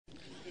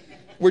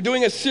We're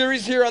doing a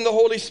series here on the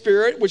Holy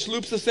Spirit, which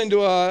loops us into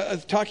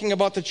talking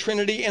about the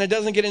Trinity, and it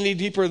doesn't get any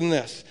deeper than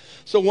this.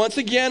 So once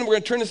again, we're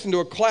going to turn this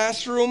into a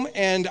classroom,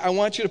 and I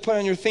want you to put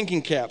on your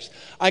thinking caps.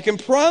 I can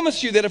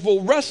promise you that if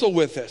we'll wrestle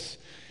with this,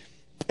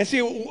 and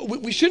see,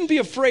 we shouldn't be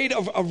afraid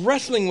of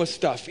wrestling with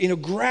stuff,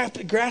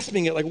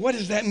 grasping it, like what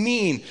does that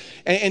mean?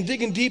 And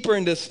digging deeper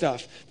into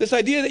stuff. This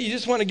idea that you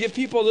just want to give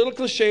people a little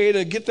cliche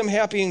to get them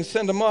happy and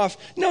send them off.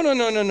 No.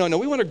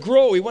 We want to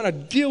grow. We want to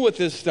deal with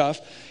this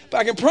stuff. But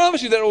I can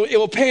promise you that it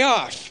will pay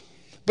off.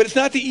 But it's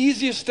not the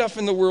easiest stuff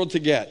in the world to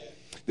get.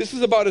 This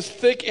is about as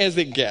thick as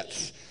it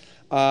gets.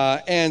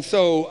 And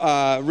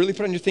so really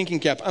put on your thinking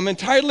cap. I'm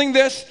entitling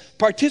this,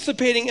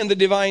 Participating in the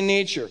Divine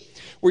Nature.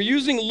 We're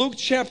using Luke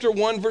chapter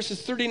 1, verses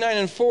 39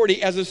 and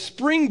 40 as a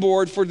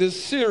springboard for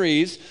this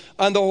series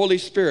on the Holy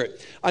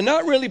Spirit. I'm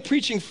not really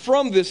preaching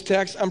from this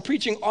text. I'm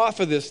preaching off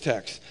of this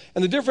text.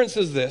 And the difference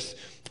is this.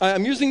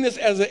 I'm using this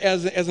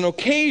as an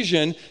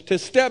occasion to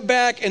step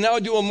back and now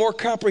do a more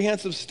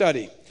comprehensive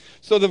study.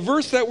 So the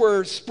verse that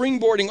we're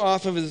springboarding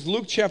off of is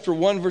Luke chapter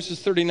 1,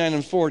 verses 39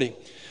 and 40,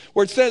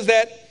 where it says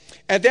that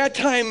at that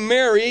time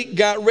Mary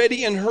got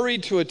ready and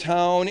hurried to a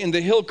town in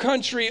the hill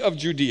country of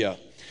Judea,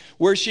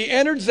 where she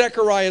entered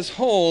Zechariah's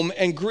home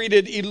and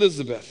greeted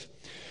Elizabeth.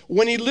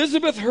 When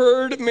Elizabeth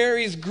heard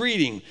Mary's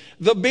greeting,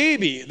 the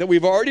baby that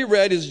we've already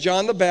read is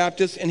John the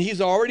Baptist, and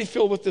he's already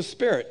filled with the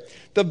Spirit.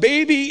 The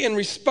baby, in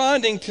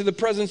responding to the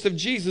presence of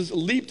Jesus,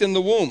 leaped in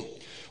the womb.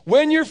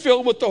 When you're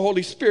filled with the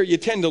Holy Spirit, you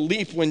tend to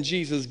leap when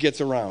Jesus gets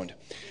around.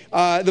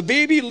 The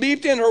baby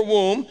leaped in her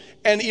womb,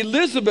 and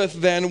Elizabeth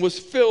then was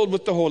filled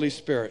with the Holy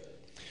Spirit.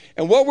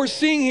 And what we're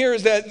seeing here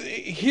is that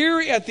here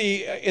in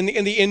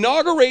the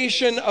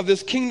inauguration of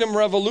this kingdom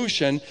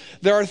revolution,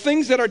 there are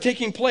things that are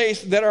taking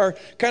place that are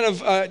kind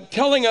of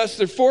telling us,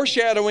 they're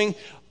foreshadowing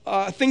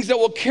things that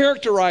will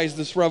characterize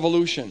this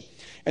revolution.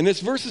 And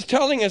this verse is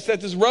telling us that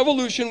this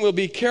revolution will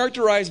be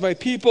characterized by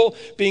people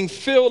being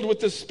filled with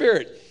the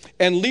Spirit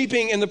and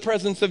leaping in the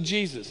presence of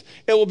Jesus.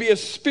 It will be a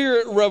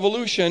spirit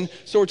revolution,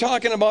 so we're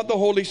talking about the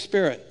Holy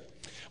Spirit.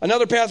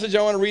 Another passage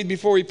I want to read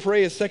before we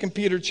pray is 2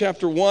 Peter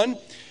chapter 1.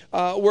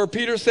 Where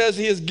Peter says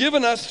he has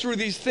given us through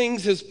these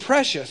things his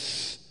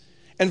precious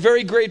and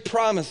very great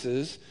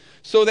promises,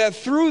 so that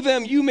through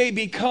them you may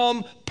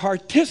become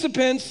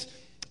participants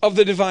of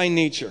the divine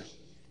nature.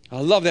 I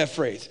love that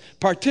phrase,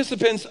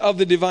 participants of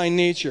the divine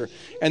nature.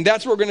 And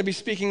that's what we're going to be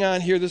speaking on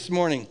here this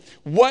morning.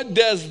 What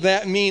does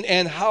that mean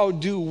and how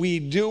do we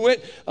do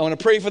it? I want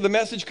to pray for the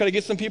message. Could I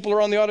get some people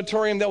around the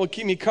auditorium that will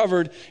keep me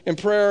covered in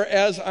prayer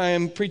as I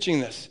am preaching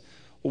this?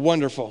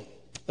 Wonderful.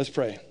 Let's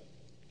pray.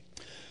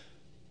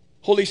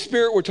 Holy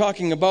Spirit, we're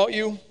talking about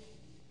you,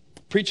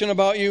 preaching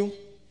about you,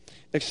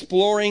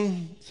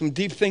 exploring some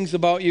deep things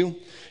about you.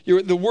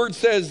 The word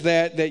says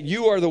that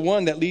you are the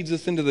one that leads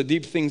us into the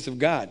deep things of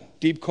God.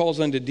 Deep calls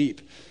unto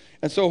deep.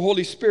 And so,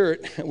 Holy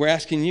Spirit, we're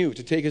asking you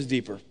to take us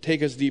deeper.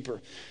 Take us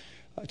deeper.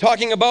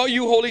 Talking about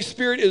you, Holy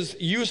Spirit, is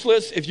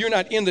useless if you're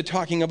not in the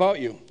talking about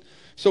you.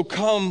 So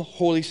come,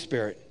 Holy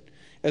Spirit.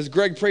 As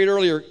Greg prayed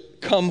earlier,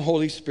 come,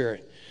 Holy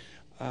Spirit.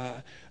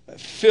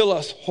 Fill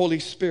us,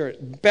 Holy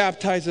Spirit.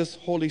 Baptize us,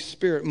 Holy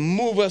Spirit.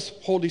 Move us,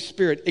 Holy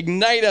Spirit.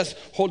 Ignite us,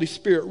 Holy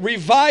Spirit.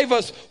 Revive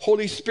us,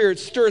 Holy Spirit.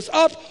 Stir us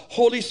up,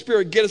 Holy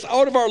Spirit. Get us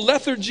out of our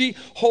lethargy,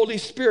 Holy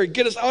Spirit.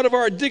 Get us out of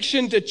our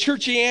addiction to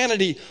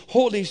churchianity,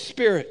 Holy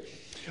Spirit.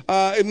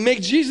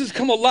 Make Jesus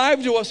come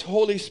alive to us,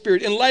 Holy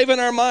Spirit. Enliven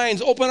our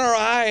minds. Open our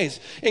eyes.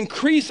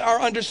 Increase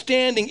our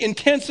understanding.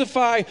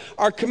 Intensify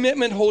our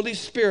commitment, Holy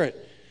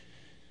Spirit.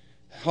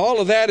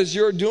 All of that is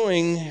your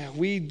doing.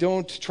 We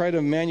don't try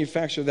to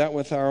manufacture that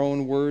with our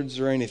own words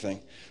or anything.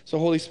 So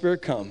Holy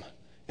Spirit, come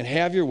and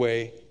have your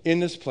way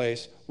in this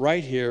place,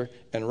 right here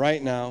and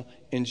right now,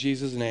 in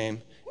Jesus'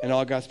 name. And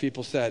all God's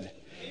people said,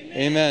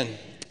 Amen.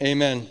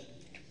 Amen.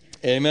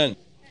 Amen.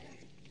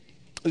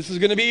 This is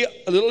going to be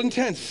a little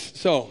intense,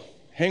 so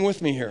hang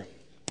with me here.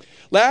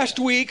 Last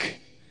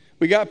week,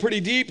 we got pretty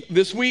deep.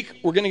 This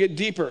week, we're going to get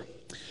deeper.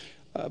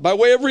 By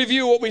way of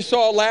review, what we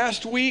saw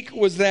last week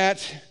was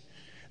that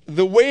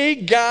the way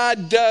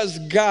God does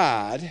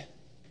God,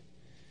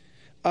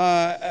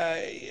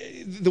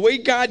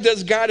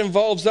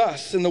 involves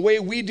us, and the way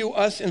we do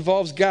us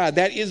involves God.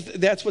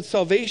 That's what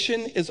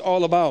salvation is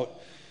all about.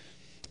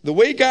 The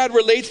way God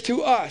relates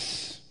to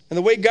us, and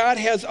the way God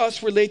has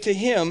us relate to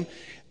Him,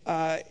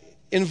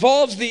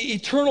 involves the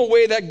eternal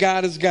way that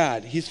God is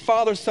God. He's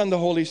Father, Son, the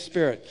Holy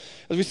Spirit.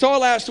 As we saw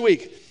last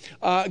week,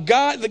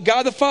 God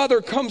the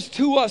Father comes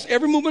to us.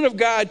 Every movement of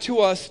God to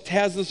us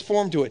has this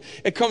form to it.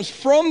 It comes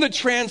from the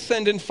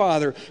transcendent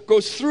Father,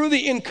 goes through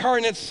the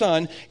incarnate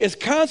Son, is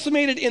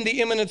consummated in the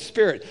immanent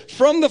Spirit.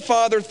 From the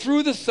Father,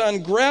 through the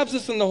Son, grabs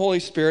us in the Holy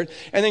Spirit,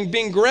 and then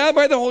being grabbed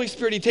by the Holy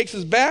Spirit, He takes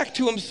us back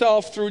to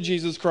Himself through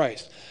Jesus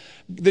Christ.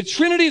 The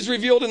Trinity is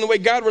revealed in the way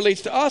God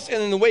relates to us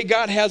and in the way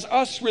God has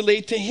us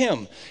relate to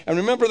Him. And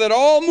remember that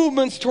all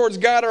movements towards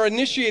God are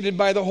initiated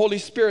by the Holy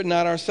Spirit,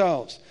 not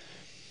ourselves.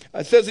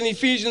 It says in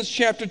Ephesians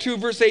chapter 2,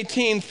 verse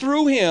 18,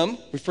 through Him,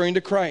 referring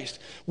to Christ,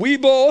 we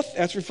both,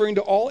 that's referring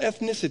to all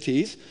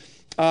ethnicities,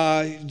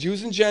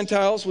 Jews and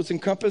Gentiles, what's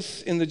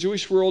encompassed in the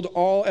Jewish world,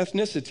 all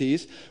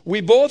ethnicities,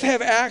 we both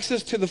have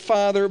access to the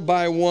Father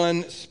by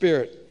one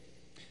Spirit.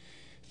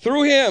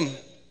 Through him,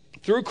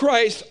 through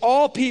Christ,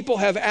 all people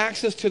have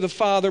access to the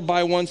Father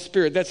by one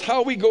Spirit. That's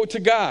how we go to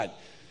God.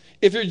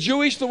 If you're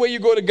Jewish, the way you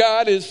go to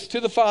God is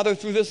to the Father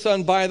through the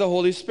Son by the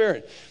Holy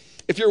Spirit.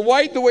 If you're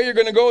white, the way you're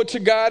going to go to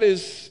God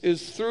is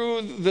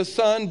through the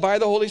Son by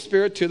the Holy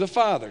Spirit to the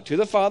Father through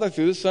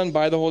the Son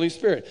by the Holy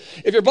Spirit.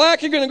 If you're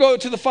black, you're going to go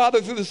to the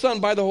Father through the Son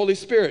by the Holy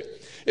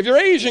Spirit. If you're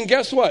Asian,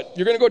 guess what?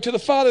 You're going to go to the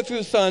Father through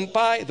the Son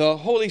by the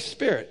Holy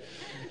Spirit.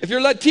 If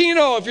you're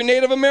Latino, if you're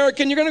Native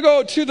American, you're going to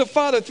go to the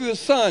Father through the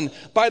Son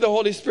by the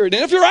Holy Spirit.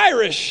 And if you're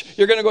Irish,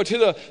 you're going to go to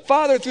the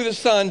Father through the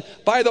Son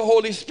by the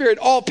Holy Spirit.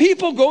 All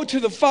people go to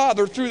the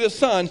Father through the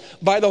Son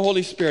by the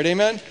Holy Spirit.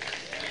 Amen?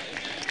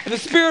 And the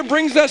Spirit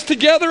brings us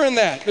together in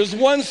that. There's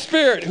one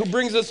Spirit who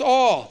brings us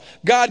all.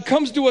 God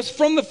comes to us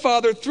from the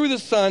Father through the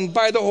Son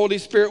by the Holy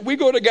Spirit. We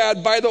go to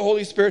God by the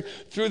Holy Spirit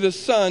through the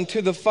Son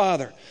to the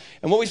Father.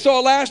 And what we saw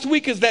last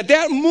week is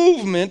that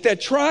movement, that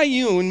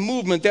triune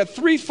movement, that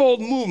threefold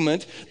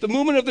movement, the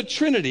movement of the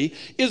Trinity,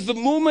 is the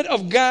movement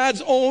of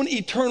God's own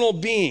eternal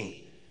being.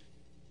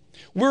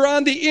 We're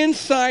on the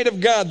inside of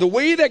God. The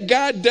way that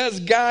God does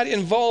God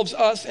involves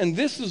us, and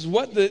this is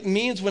what it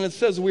means when it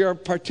says we are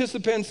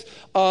participants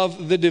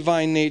of the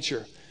divine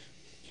nature.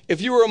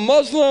 If you were a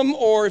Muslim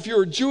or if you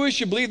were Jewish,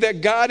 you believe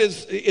that God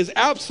is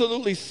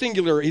absolutely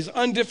singular. He's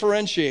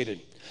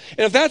undifferentiated.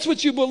 And if that's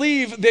what you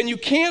believe, then you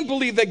can't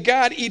believe that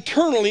God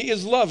eternally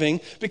is loving,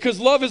 because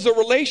love is a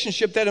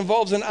relationship that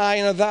involves an I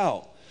and a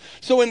thou.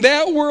 So in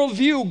that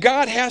worldview,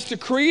 God has to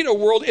create a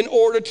world in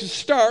order to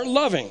start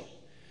loving.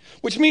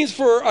 Which means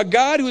for a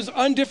God who is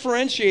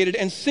undifferentiated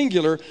and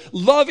singular,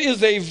 love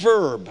is a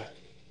verb.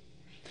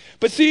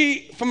 But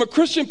see, from a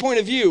Christian point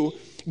of view,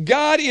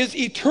 God is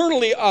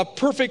eternally a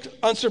perfect,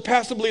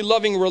 unsurpassably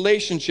loving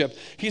relationship.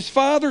 He's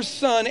Father,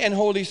 Son, and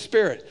Holy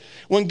Spirit.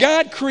 When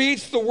God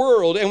creates the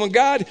world and when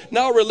God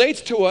now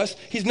relates to us,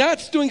 he's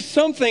not doing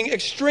something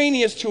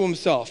extraneous to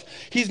himself.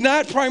 He's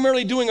not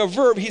primarily doing a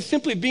verb. He's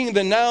simply being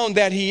the noun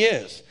that he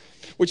is.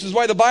 Which is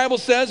why the Bible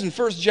says in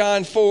 1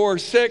 John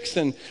 4:6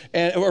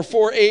 or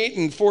 4:8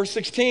 and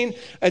 4:16,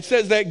 it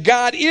says that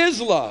God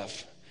is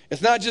love.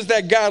 It's not just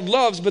that God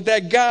loves, but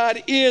that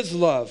God is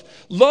love.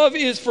 Love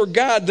is for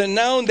God the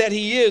noun that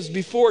he is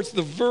before it's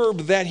the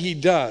verb that he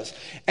does.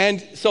 And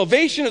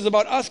salvation is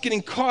about us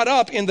getting caught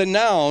up in the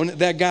noun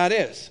that God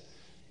is.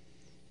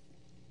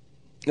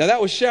 Now that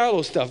was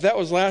shallow stuff. That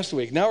was last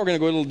week. Now we're going to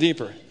go a little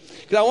deeper.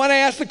 Because I want to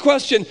ask the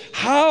question,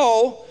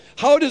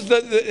 How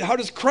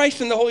does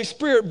Christ and the Holy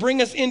Spirit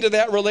bring us into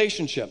that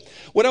relationship?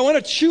 What I want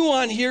to chew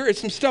on here is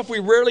some stuff we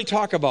rarely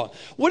talk about.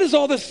 What is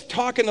all this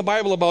talk in the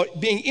Bible about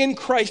being in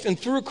Christ and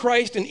through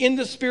Christ and in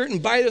the Spirit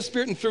and by the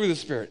Spirit and through the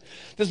Spirit?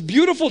 This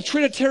beautiful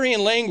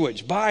Trinitarian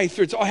language, by,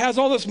 through, it has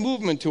all this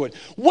movement to it.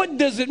 What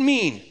does it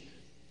mean?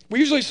 We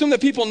usually assume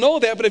that people know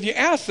that, but if you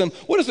ask them,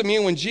 what does it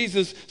mean when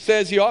Jesus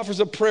says he offers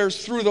up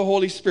prayers through the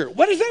Holy Spirit?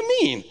 What does that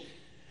mean?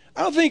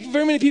 I don't think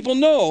very many people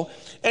know.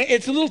 And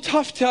it's a little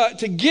tough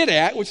to get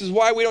at, which is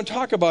why we don't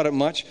talk about it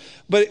much.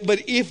 But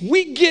if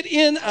we get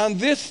in on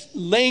this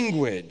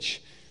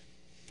language,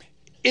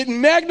 it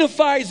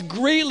magnifies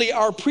greatly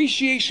our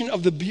appreciation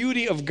of the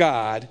beauty of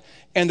God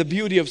and the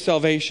beauty of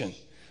salvation.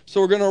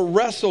 So we're going to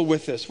wrestle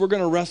with this.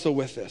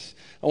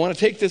 I want to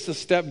take this a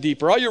step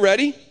deeper. Are you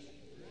ready?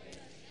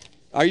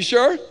 Are you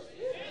sure?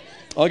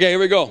 Okay, here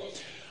we go.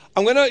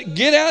 I'm going to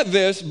get at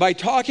this by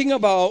talking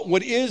about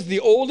what is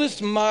the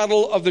oldest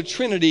model of the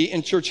Trinity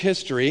in church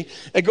history.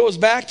 It goes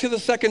back to the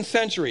 2nd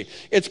century.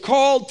 It's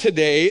called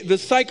today the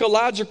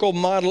psychological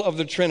model of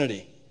the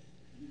Trinity.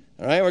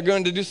 All right, we're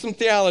going to do some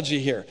theology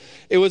here.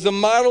 It was a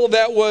model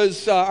that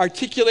was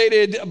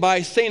articulated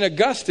by St.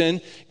 Augustine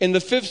in the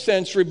 5th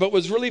century, but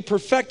was really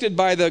perfected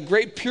by the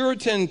great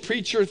Puritan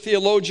preacher,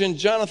 theologian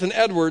Jonathan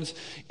Edwards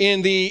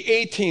in the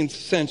 18th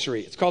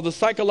century. It's called the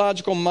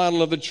psychological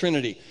model of the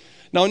Trinity.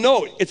 Now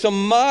note, it's a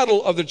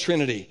model of the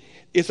Trinity.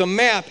 It's a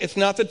map. It's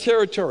not the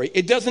territory.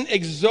 It doesn't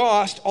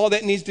exhaust all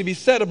that needs to be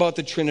said about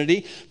the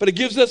Trinity, but it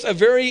gives us a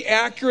very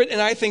accurate and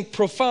I think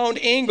profound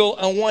angle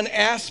on one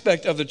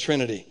aspect of the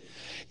Trinity.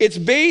 It's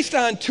based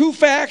on 2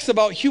 facts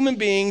about human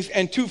beings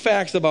and 2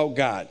 facts about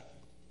God.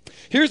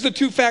 Here's the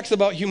 2 facts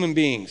about human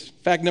beings.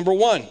 Fact number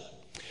 1.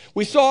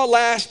 We saw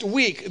last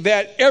week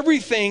that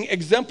everything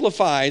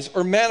exemplifies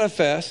or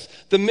manifests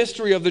the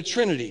mystery of the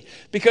Trinity,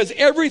 because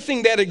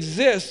everything that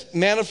exists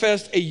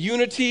manifests a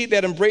unity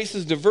that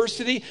embraces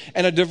diversity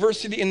and a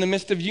diversity in the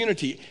midst of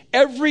unity.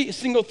 Every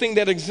single thing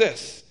that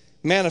exists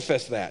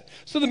manifests that.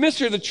 So the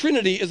mystery of the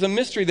Trinity is a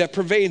mystery that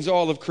pervades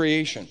all of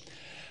creation.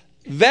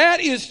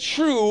 That is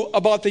true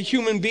about the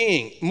human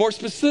being. More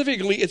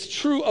specifically, it's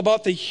true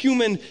about the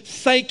human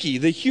psyche,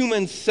 the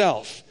human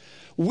self.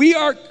 We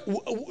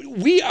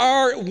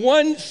are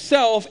one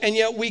self, and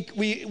yet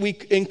we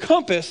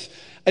encompass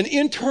an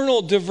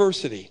internal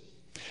diversity.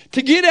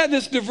 To get at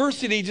this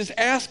diversity, just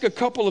ask a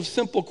couple of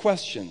simple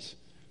questions.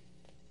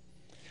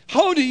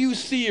 How do you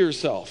see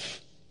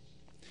yourself?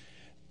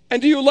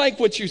 And do you like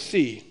what you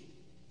see?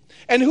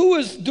 And who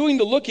is doing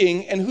the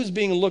looking and who's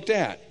being looked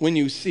at when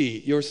you see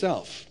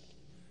yourself?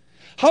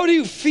 How do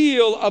you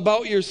feel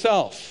about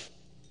yourself?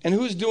 And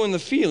who's doing the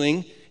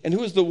feeling and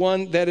who's the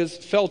one that is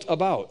felt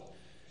about?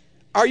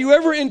 Are you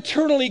ever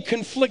internally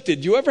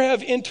conflicted? Do you ever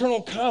have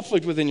internal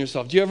conflict within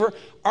yourself? Do you ever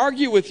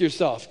argue with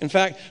yourself? In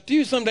fact, do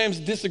you sometimes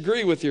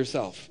disagree with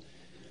yourself?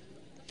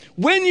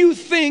 When you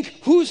think,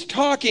 who's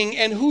talking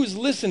and who's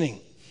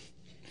listening?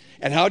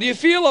 And how do you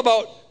feel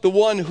about the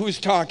one who's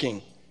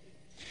talking?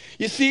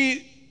 You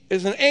see,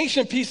 there's an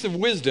ancient piece of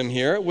wisdom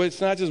here. It's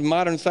not just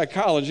modern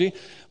psychology,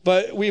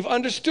 but we've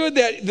understood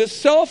that the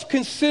self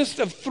consists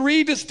of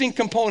three distinct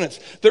components.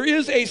 There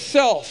is a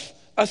self,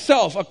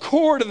 a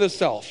core to the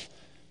self.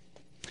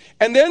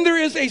 And then there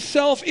is a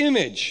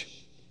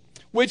self-image,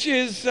 which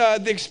is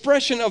the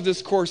expression of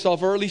this core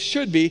self, or at least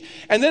should be.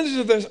 And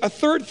then there's a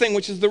third thing,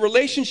 which is the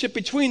relationship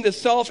between the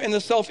self and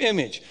the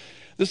self-image.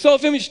 The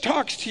self-image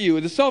talks to you.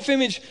 The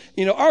self-image,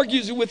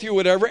 argues with you,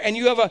 whatever, and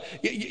you have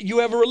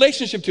a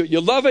relationship to it. You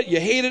love it, you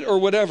hate it, or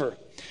whatever.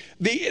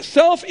 The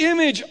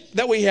self-image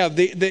that we have,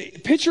 the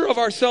picture of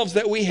ourselves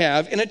that we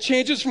have, and it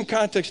changes from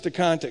context to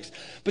context.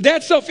 But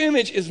that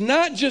self-image is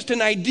not just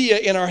an idea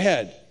in our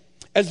head,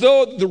 as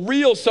though the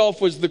real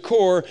self was the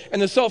core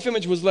and the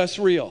self-image was less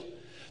real.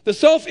 The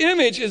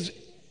self-image is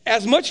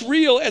as much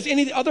real as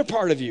any other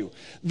part of you.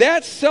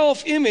 That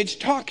self-image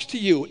talks to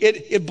you.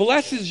 It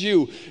blesses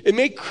you. It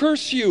may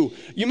curse you.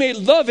 You may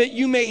love it.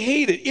 You may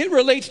hate it. It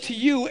relates to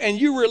you and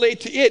you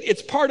relate to it.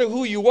 It's part of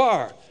who you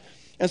are.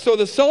 And so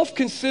the self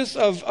consists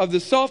of the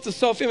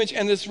self-image,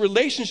 and this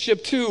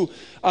relationship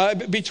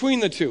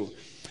between the two.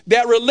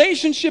 That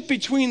relationship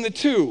between the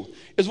two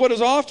is what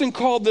is often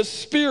called the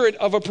spirit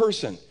of a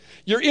person.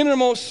 Your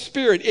innermost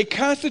spirit. It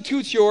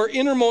constitutes your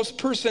innermost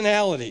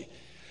personality.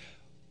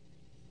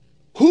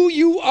 Who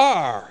you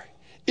are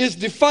is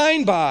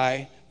defined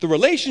by the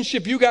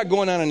relationship you got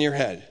going on in your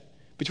head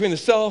between the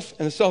self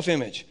and the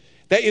self-image.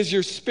 That is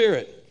your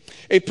spirit.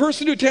 A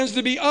person who tends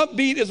to be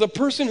upbeat is a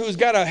person who's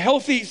got a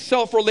healthy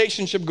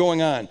self-relationship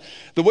going on.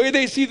 The way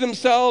they see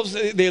themselves,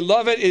 they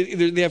love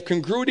it. They have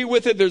congruity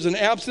with it. There's an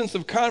absence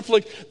of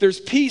conflict. There's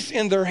peace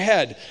in their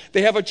head.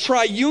 They have a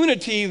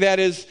triunity that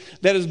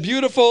is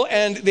beautiful,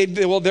 and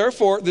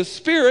therefore, the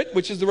spirit,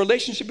 which is the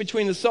relationship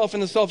between the self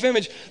and the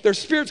self-image, their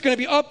spirit's going to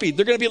be upbeat.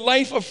 They're going to be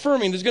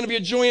life-affirming. There's going to be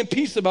a joy and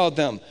peace about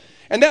them.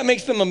 And that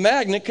makes them a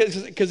magnet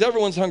because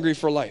everyone's hungry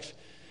for life.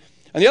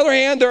 On the other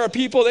hand, there are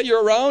people that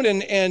you're around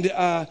and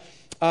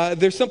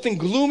there's something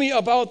gloomy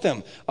about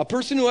them. A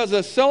person who has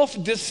a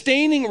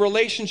self-disdaining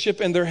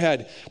relationship in their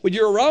head. When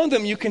you're around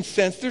them, you can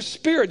sense their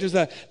spirit. There's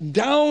a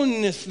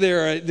downness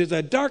there. There's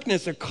a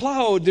darkness, a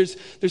cloud. There's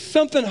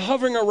something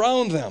hovering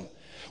around them.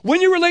 When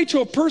you relate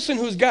to a person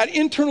who's got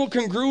internal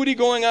congruity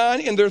going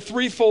on in their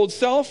threefold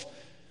self,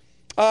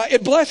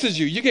 it blesses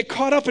you. You get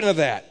caught up into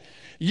that.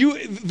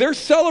 They're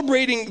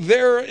celebrating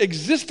their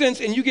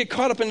existence, and you get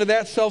caught up into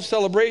that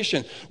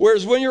self-celebration.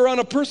 Whereas when you're around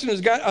a person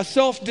who's got a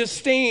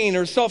self-disdain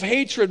or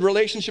self-hatred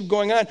relationship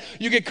going on,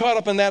 you get caught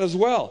up in that as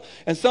well.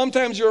 And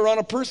sometimes you're around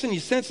a person, you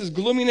sense this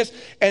gloominess,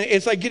 and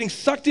it's like getting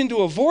sucked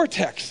into a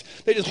vortex.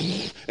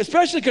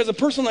 Especially because a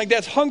person like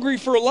that's hungry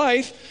for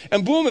life,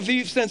 and boom, if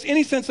you sense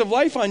any sense of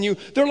life on you,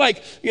 they're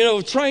like,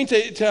 trying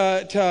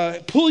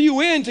to pull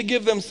you in to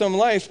give them some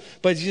life,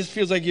 but it just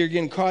feels like you're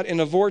getting caught in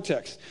a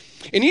vortex.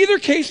 In either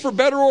case, for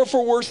better or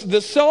for worse,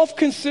 the self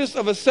consists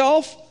of a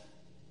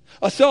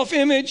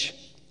self-image,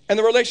 and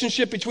the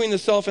relationship between the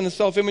self and the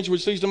self-image,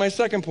 which leads to my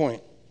second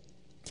point.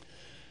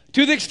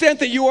 To the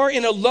extent that you are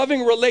in a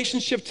loving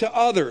relationship to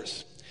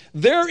others,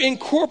 they're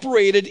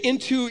incorporated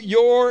into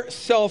your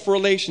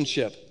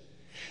self-relationship.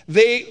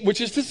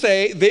 Which is to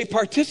say, they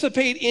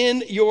participate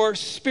in your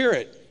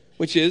spirit,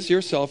 which is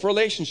your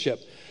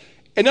self-relationship.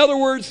 In other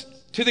words,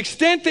 to the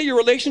extent that your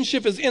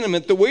relationship is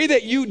intimate, the way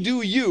that you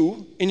do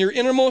you in your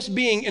innermost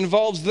being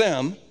involves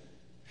them,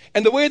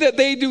 and the way that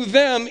they do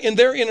them in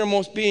their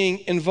innermost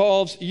being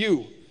involves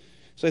you.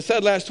 So I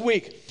said last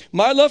week,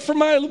 my love for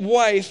my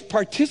wife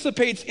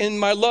participates in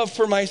my love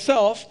for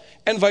myself,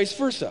 and vice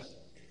versa.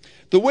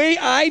 The way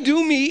I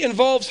do me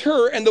involves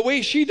her, and the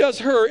way she does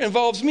her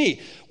involves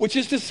me, which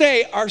is to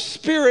say, our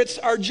spirits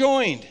are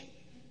joined.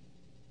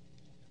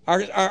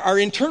 Our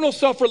internal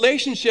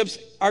self-relationships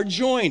are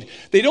joined.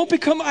 They don't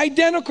become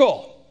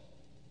identical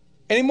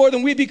any more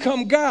than we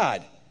become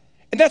God.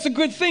 And that's a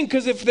good thing,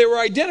 because if they were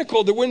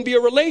identical, there wouldn't be a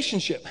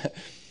relationship.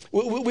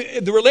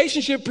 The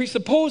relationship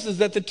presupposes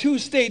that the two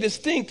stay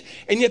distinct,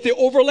 and yet they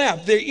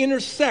overlap, they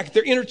intersect,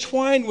 they're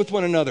intertwined with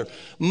one another.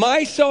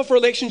 My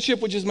self-relationship,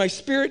 which is my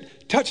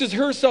spirit, touches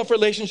her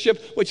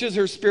self-relationship, which is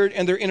her spirit,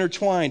 and they're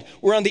intertwined.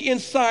 We're on the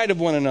inside of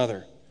one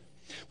another.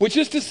 Which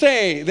is to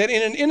say that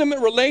in an intimate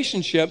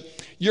relationship,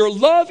 your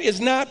love is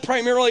not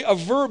primarily a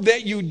verb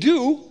that you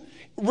do,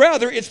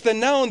 rather it's the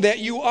noun that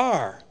you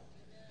are.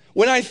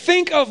 When I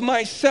think of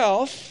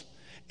myself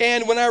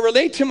and when I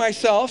relate to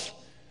myself,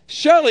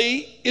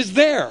 Shelley is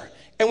there.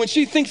 And when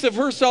she thinks of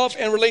herself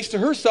and relates to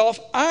herself,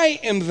 I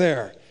am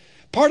there.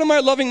 Part of my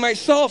loving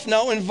myself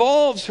now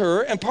involves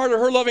her, and part of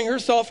her loving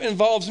herself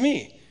involves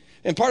me.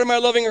 And part of my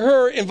loving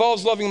her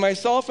involves loving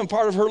myself, and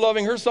part of her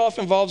loving herself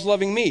involves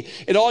loving me.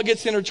 It all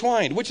gets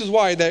intertwined, which is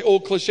why that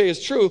old cliche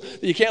is true,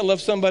 that you can't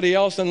love somebody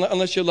else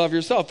unless you love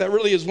yourself. That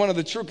really is one of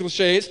the true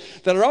cliches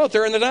that are out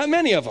there, and there are not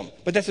many of them,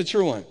 but that's a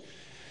true one.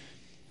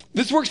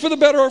 This works for the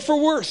better or for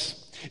worse.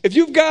 If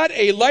you've got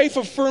a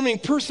life-affirming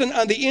person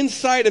on the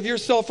inside of your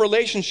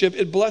self-relationship,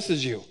 it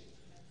blesses you.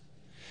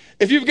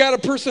 If you've got a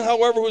person,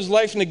 however, who's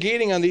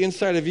life-negating on the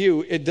inside of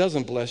you, it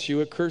doesn't bless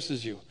you, it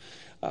curses you.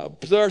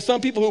 There are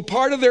some people who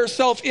part of their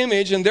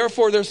self-image and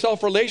therefore their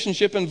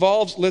self-relationship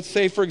involves, let's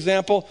say, for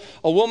example,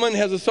 a woman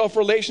has a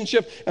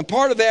self-relationship, and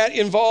part of that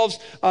involves,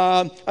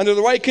 under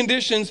the right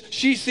conditions,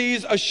 she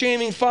sees a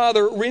shaming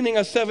father reaming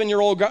a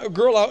 7-year-old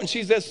girl out, and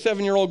she's that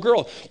 7-year-old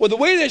girl. Well, the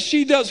way that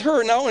she does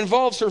her now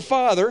involves her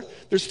father.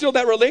 There's still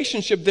that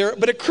relationship there,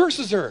 but it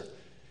curses her.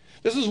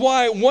 This is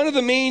why one of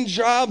the main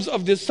jobs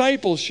of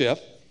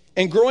discipleship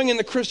and growing in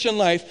the Christian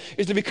life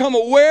is to become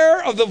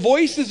aware of the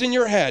voices in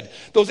your head,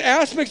 those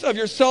aspects of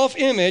your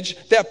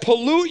self-image that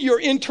pollute your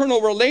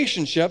internal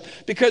relationship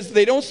because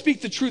they don't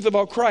speak the truth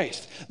about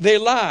Christ. They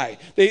lie.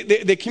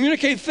 They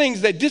communicate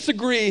things that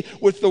disagree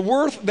with the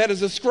worth that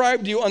is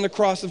ascribed to you on the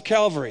cross of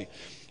Calvary.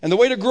 And the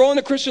way to grow in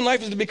the Christian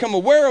life is to become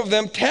aware of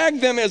them, tag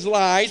them as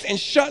lies, and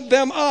shut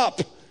them up.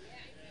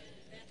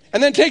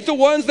 And then take the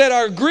ones that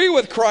agree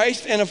with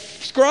Christ and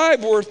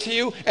ascribe worth to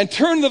you and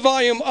turn the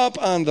volume up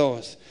on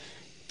those.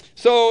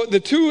 So the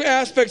two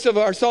aspects of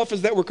ourself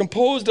is that we're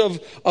composed of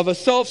a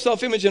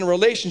self-image and a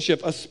relationship,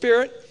 a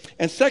spirit.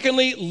 And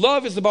secondly,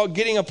 love is about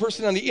getting a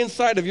person on the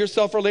inside of your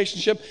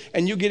self-relationship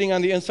and you getting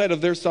on the inside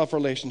of their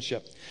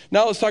self-relationship.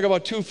 Now let's talk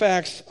about two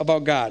facts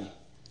about God.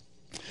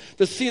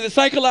 The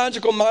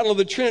psychological model of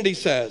the Trinity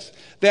says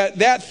that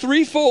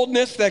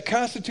threefoldness that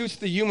constitutes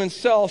the human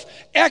self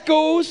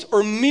echoes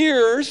or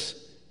mirrors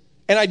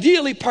and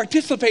ideally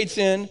participates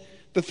in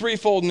the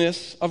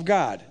threefoldness of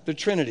God, the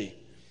Trinity,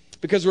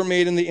 because we're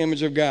made in the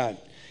image of God.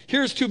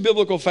 Here's two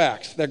biblical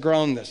facts that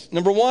ground this.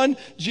 Number one,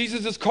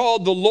 Jesus is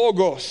called the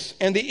Logos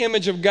and the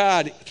image of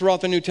God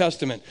throughout the New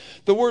Testament.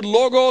 The word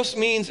Logos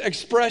means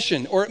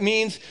expression, or it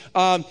means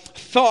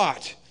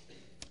thought.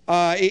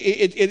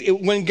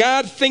 When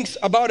God thinks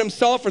about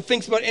himself or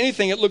thinks about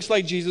anything, it looks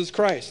like Jesus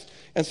Christ.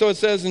 And so it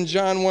says in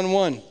John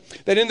 1:1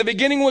 that in the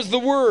beginning was the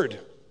Word,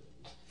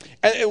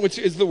 which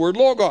is the word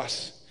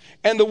Logos.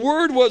 And the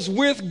Word was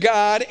with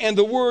God, and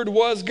the Word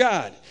was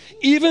God.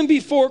 Even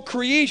before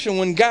creation,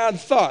 when God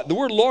thought, the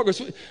word Logos,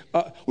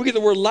 we get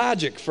the word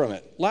logic from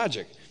it,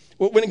 logic.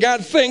 When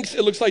God thinks,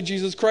 it looks like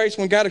Jesus Christ.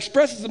 When God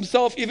expresses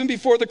himself, even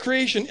before the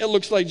creation, it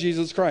looks like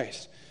Jesus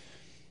Christ.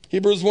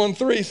 Hebrews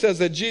 1:3 says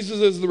that Jesus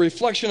is the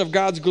reflection of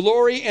God's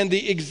glory and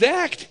the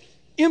exact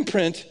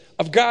imprint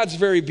of God's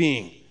very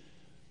being.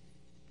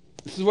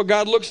 This is what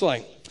God looks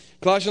like.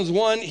 Colossians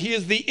 1, he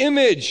is the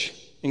image.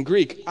 In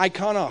Greek,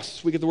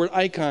 ikonos, we get the word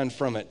icon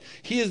from it.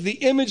 He is the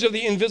image of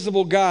the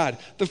invisible God,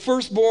 the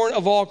firstborn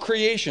of all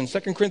creation.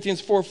 2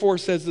 Corinthians 4:4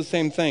 says the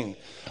same thing.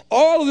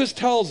 All of this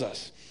tells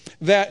us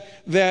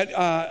that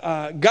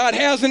God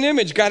has an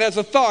image, God has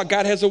a thought,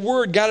 God has a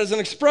word, God has an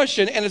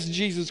expression, and it's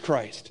Jesus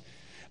Christ.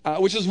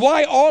 Which is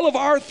why all of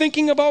our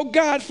thinking about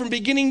God from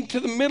beginning to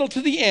the middle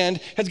to the end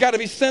has got to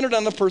be centered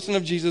on the person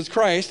of Jesus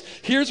Christ.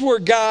 Here's where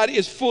God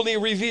is fully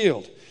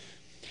revealed.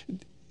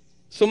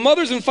 So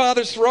mothers and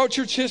fathers throughout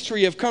church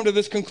history have come to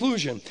this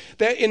conclusion,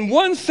 that in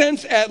one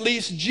sense at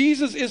least,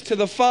 Jesus is to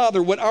the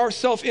Father what our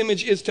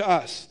self-image is to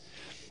us.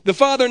 The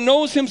Father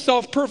knows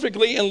himself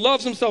perfectly and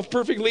loves himself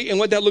perfectly, and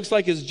what that looks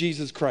like is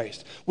Jesus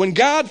Christ. When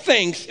God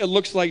thinks, it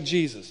looks like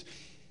Jesus.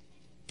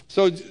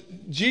 So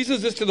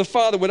Jesus is to the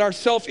Father what our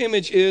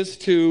self-image is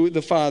to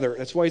the Father.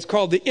 That's why he's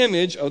called the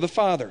image of the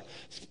Father.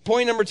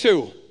 Point number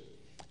two,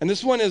 and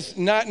this one is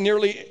not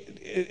nearly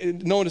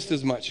noticed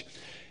as much.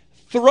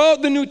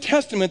 Throughout the New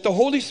Testament, the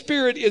Holy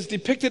Spirit is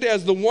depicted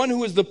as the one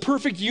who is the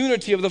perfect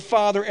unity of the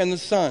Father and the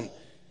Son.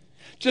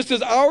 Just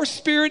as our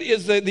spirit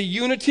is the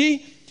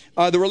unity,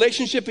 the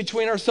relationship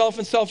between ourself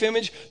and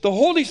self-image, the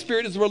Holy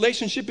Spirit is the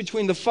relationship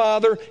between the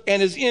Father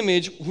and his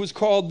image, who's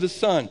called the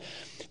Son.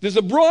 There's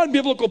a broad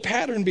biblical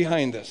pattern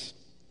behind this.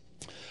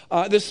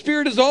 The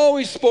Spirit is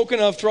always spoken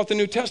of throughout the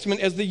New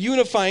Testament as the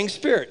unifying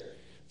Spirit.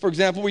 For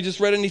example, we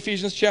just read in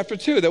Ephesians chapter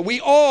 2 that we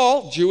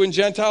all, Jew and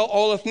Gentile,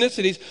 all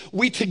ethnicities,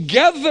 we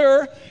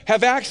together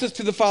have access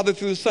to the Father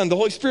through the Son. The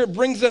Holy Spirit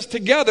brings us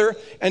together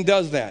and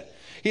does that.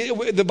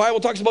 The Bible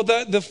talks about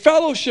the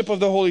fellowship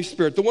of the Holy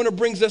Spirit, the one who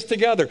brings us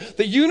together.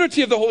 The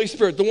unity of the Holy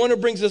Spirit, the one who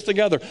brings us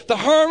together. The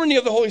harmony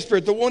of the Holy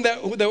Spirit, the one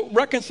that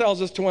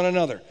reconciles us to one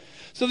another.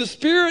 So the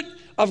Spirit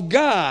of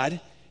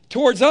God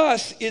towards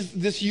us is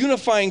this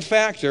unifying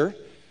factor,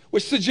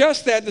 which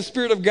suggests that the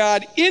Spirit of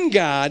God in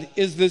God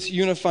is this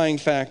unifying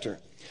factor.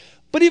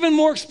 But even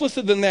more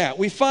explicit than that,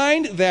 we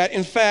find that,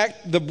 in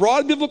fact, the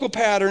broad biblical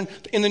pattern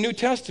in the New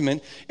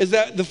Testament is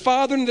that the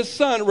Father and the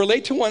Son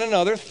relate to one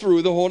another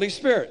through the Holy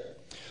Spirit.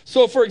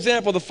 So, for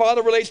example, the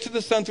Father relates to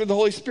the Son through the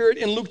Holy Spirit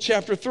in Luke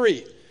chapter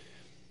 3.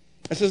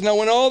 It says, now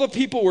when all the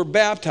people were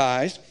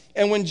baptized,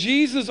 and when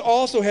Jesus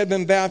also had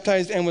been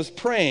baptized and was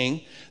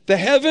praying, the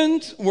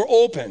heavens were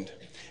opened,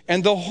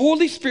 And the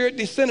Holy Spirit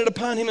descended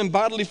upon him in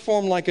bodily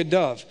form like a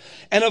dove.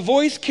 And a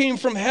voice came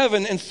from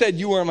heaven and said,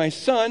 "You are my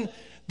Son,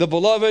 the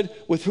beloved,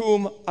 with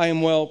whom I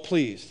am well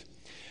pleased."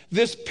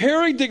 This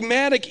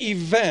paradigmatic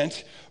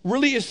event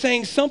really is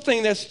saying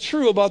something that's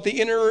true about the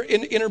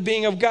inner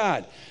being of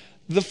God.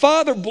 The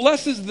Father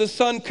blesses the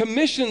Son,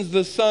 commissions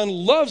the Son,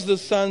 loves the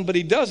Son, but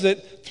he does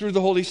it through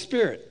the Holy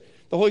Spirit.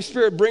 The Holy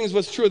Spirit brings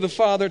what's true of the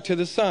Father to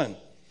the Son.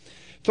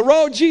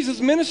 Throughout Jesus'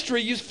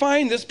 ministry, you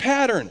find this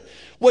pattern.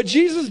 What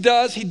Jesus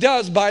does, he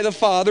does by the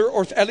Father,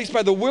 or at least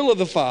by the will of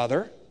the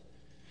Father.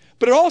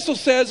 But it also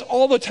says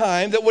all the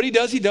time that what he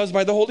does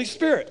by the Holy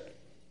Spirit.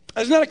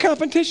 There's not a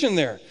competition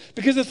there,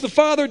 because it's the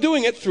Father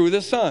doing it through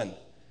the Son.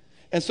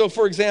 And so,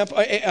 for example,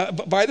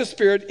 by the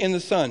Spirit in the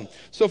Son.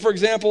 So, for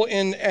example,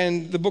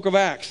 in the book of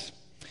Acts,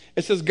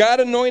 it says, God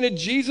anointed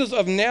Jesus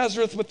of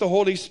Nazareth with the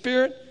Holy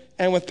Spirit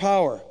and with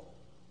power.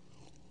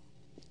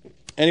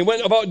 And he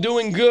went about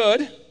doing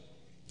good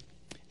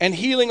and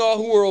healing all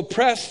who were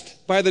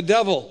oppressed by the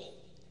devil,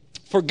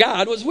 for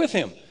God was with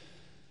him.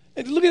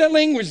 And look at that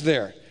language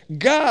there.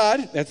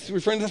 God, that's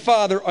referring to the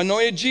Father,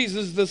 anointed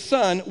Jesus, the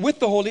Son, with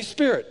the Holy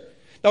Spirit.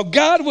 Now,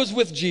 God was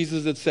with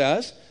Jesus, it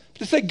says.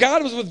 To say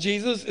God was with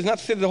Jesus is not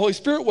to say that the Holy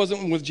Spirit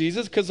wasn't with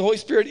Jesus, because the Holy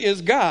Spirit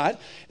is God,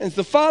 and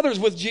the Father's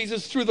with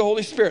Jesus through the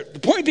Holy Spirit. The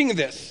point being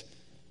this.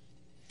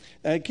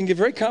 Now, it can get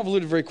very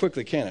convoluted very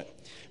quickly, can't it?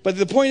 But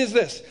the point is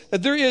this,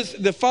 that there is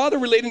the Father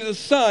relating to the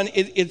Son,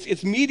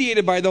 it's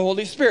mediated by the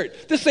Holy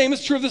Spirit. The same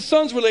is true of the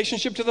Son's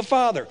relationship to the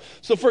Father.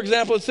 So, for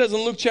example, it says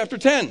in Luke chapter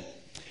 10,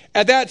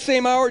 at that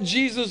same hour,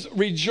 Jesus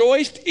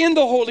rejoiced in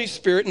the Holy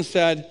Spirit and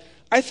said,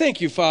 I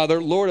thank you,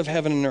 Father, Lord of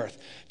heaven and earth.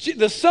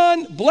 The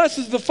Son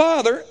blesses the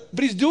Father,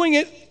 but he's doing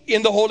it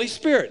in the Holy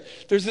Spirit.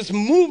 There's this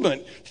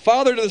movement,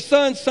 Father to the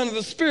Son, Son to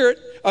the Spirit,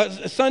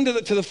 Son to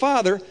the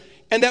Father,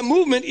 and that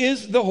movement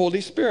is the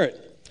Holy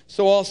Spirit.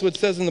 So also it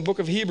says in the book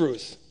of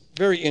Hebrews,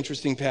 very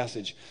interesting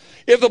passage.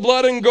 If the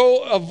blood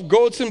of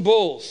goats and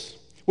bulls,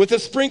 with the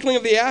sprinkling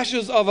of the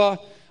ashes of I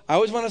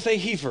always want to say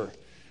heifer,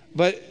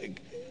 but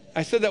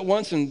I said that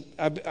once and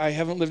I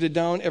haven't lived it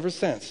down ever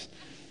since.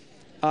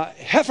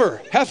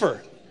 Heifer.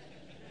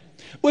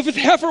 Well, if it's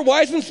heifer,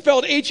 why isn't it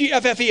spelled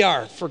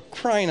Heffer? For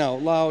crying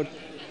out loud.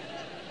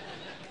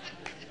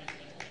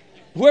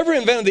 Whoever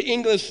invented the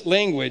English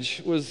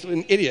language was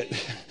an idiot.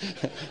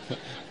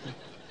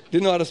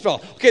 Didn't know how to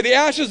spell. Okay, the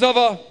ashes of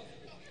a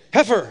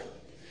heifer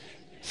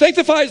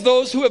sanctifies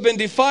those who have been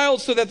defiled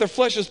so that their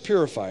flesh is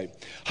purified.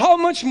 How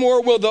much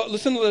more will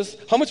listen to this,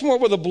 how much more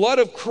will the blood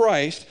of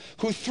Christ,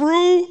 who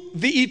through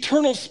the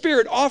eternal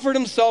Spirit offered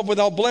himself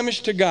without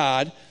blemish to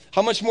God,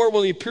 how much more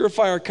will he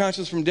purify our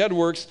conscience from dead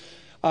works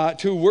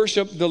to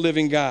worship the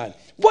living God?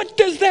 What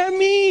does that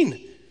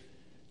mean?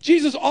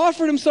 Jesus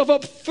offered himself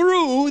up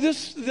through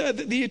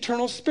the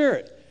eternal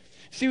Spirit.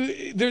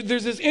 See,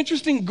 there's this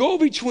interesting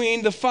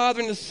go-between the Father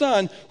and the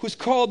Son who's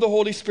called the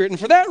Holy Spirit. And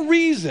for that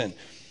reason,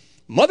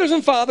 mothers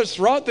and fathers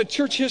throughout the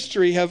church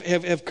history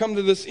have come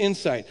to this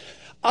insight.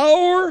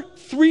 Our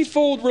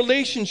threefold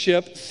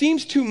relationship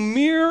seems to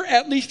mirror,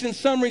 at least in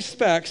some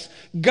respects,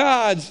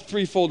 God's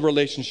threefold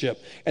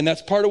relationship. And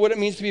that's part of what it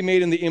means to be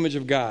made in the image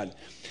of God.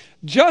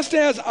 Just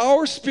as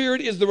our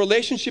spirit is the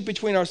relationship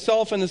between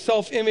ourself and the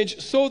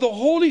self-image, so the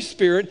Holy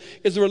Spirit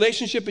is the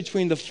relationship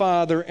between the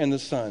Father and the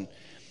Son.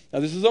 Now,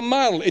 this is a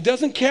model. It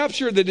doesn't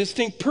capture the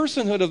distinct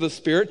personhood of the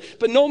Spirit,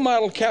 but no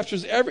model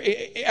captures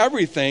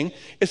everything.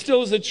 It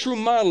still is a true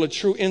model, a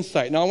true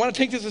insight. Now, I want to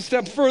take this a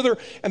step further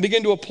and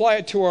begin to apply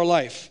it to our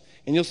life.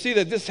 And you'll see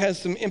that this has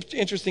some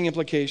interesting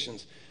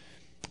implications.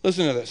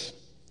 Listen to this.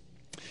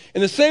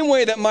 In the same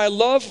way that my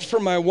love for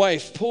my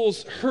wife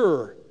pulls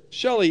her,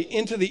 Shelley,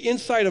 into the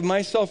inside of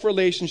my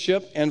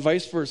self-relationship and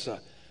vice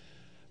versa,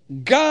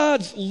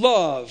 God's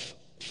love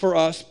for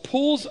us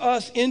pulls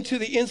us into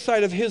the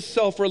inside of his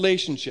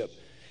self-relationship,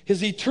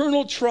 his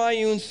eternal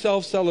triune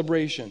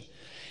self-celebration.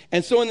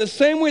 And so in the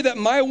same way that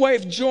my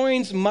wife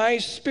joins my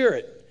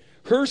spirit,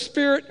 her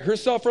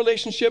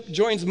self-relationship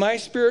joins my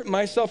spirit,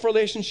 my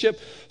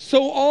self-relationship,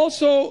 so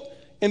also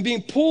in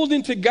being pulled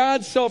into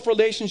God's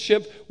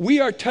self-relationship,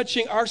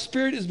 our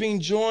spirit is being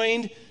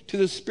joined to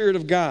the Spirit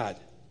of God.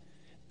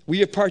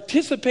 We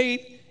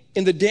participate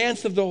in the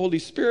dance of the Holy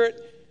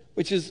Spirit,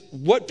 which is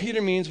what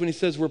Peter means when he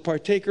says we're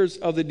partakers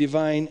of the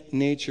divine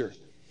nature.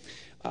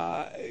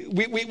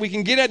 We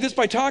can get at this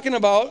by talking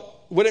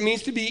about what it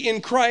means to be in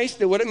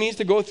Christ and what it means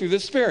to go through the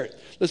Spirit.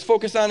 Let's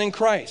focus on in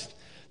Christ.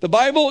 The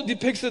Bible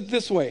depicts it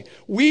this way.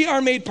 We are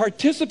made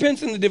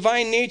participants in the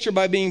divine nature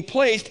by being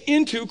placed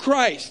into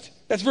Christ.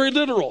 That's very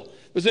literal.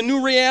 There's a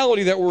new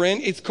reality that we're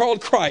in. It's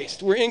called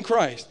Christ. We're in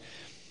Christ.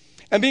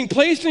 And being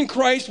placed in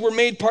Christ, we're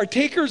made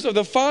partakers of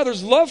the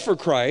Father's love for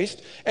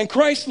Christ and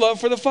Christ's love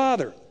for the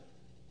Father.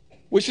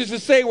 Which is to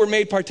say, we're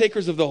made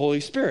partakers of the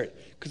Holy Spirit,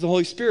 because the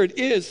Holy Spirit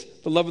is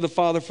the love of the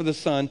Father for the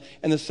Son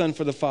and the Son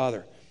for the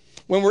Father.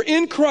 When we're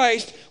in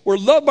Christ, we're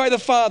loved by the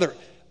Father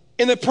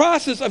in the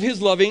process of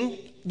his loving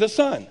the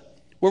Son.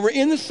 When we're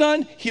in the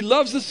Son, he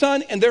loves the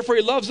Son, and therefore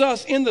he loves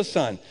us in the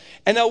Son.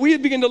 And now we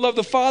begin to love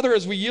the Father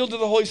as we yield to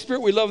the Holy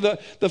Spirit. We love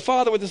the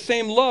Father with the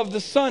same love the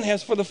Son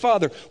has for the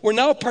Father. We're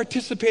now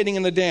participating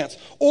in the dance.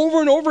 Over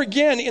and over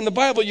again in the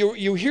Bible,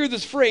 you hear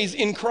this phrase,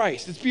 in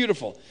Christ. It's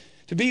beautiful.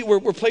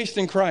 We're placed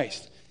in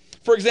Christ.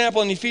 For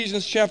example, in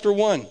Ephesians chapter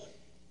 1,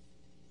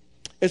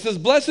 it says,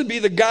 "Blessed be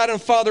the God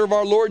and Father of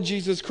our Lord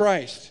Jesus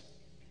Christ,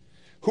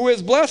 who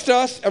has blessed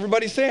us,"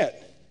 everybody say it,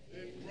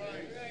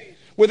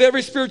 "with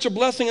every spiritual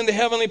blessing in the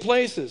heavenly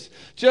places,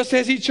 just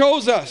as he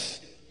chose us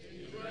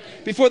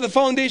before the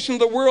foundation of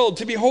the world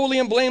to be holy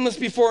and blameless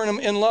before him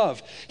in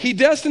love. He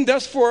destined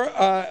us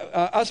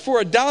for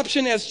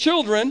adoption as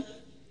children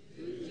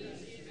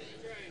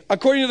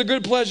according to the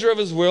good pleasure of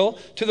his will,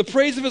 to the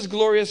praise of his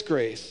glorious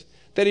grace,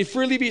 that he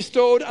freely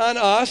bestowed on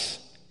us."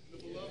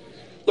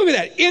 Look at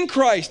that. In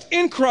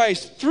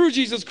Christ, through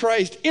Jesus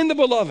Christ, in the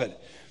beloved.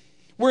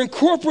 We're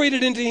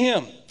incorporated into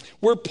him.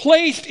 We're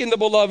placed in the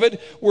beloved.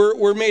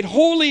 We're made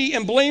holy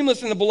and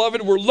blameless in the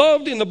beloved. We're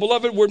loved in the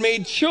beloved. We're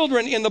made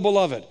children in the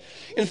beloved.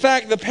 In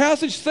fact, the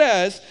passage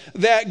says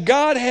that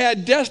God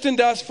had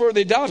destined us for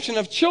the adoption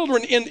of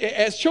children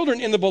as children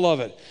in the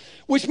beloved,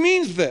 which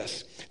means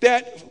this,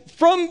 that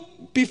from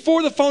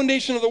before the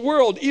foundation of the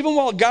world, even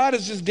while God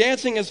is just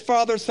dancing as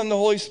Father, Son, the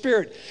Holy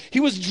Spirit, he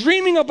was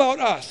dreaming about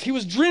us. He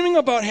was dreaming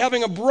about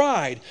having a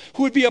bride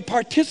who would be a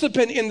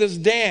participant in this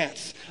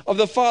dance of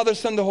the Father,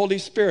 Son, the Holy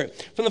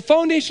Spirit. From the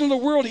foundation of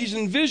the world, he's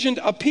envisioned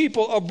a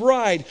people, a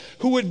bride,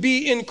 who would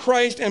be in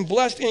Christ and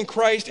blessed in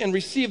Christ and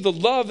receive the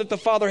love that the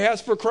Father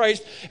has for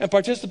Christ and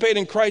participate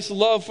in Christ's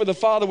love for the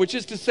Father, which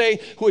is to say,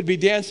 who would be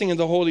dancing in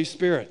the Holy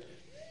Spirit.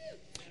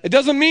 The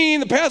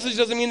passage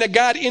doesn't mean that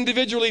God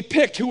individually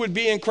picked who would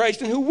be in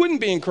Christ and who wouldn't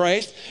be in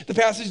Christ. The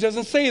passage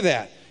doesn't say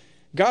that.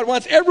 God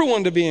wants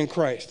everyone to be in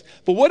Christ.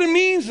 But what it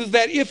means is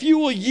that if you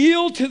will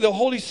yield to the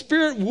Holy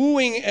Spirit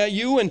wooing at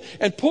you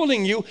and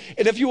pulling you,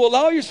 and if you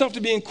allow yourself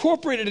to be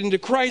incorporated into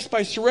Christ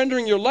by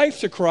surrendering your life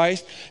to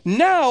Christ,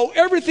 now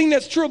everything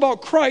that's true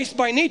about Christ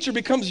by nature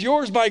becomes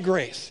yours by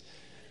grace.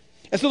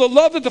 And so the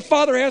love that the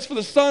Father has for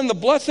the Son, the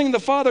blessing of the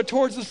Father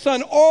towards the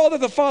Son, all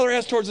that the Father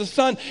has towards the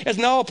Son is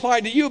now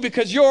applied to you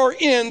because you're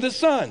in the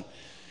Son.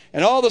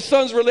 And all the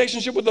Son's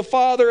relationship with the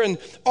Father and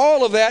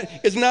all of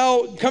that is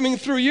now coming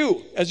through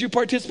you as you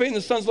participate in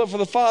the Son's love for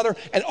the Father.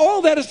 And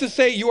all that is to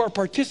say you are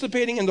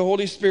participating in the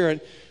Holy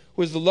Spirit,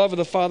 who is the love of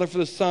the Father for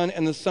the Son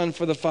and the Son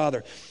for the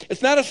Father.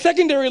 It's not a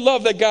secondary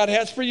love that God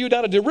has for you,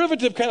 not a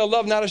derivative kind of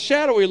love, not a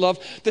shadowy love.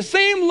 The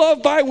same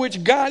love by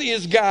which God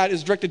is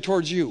directed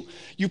towards you.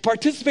 You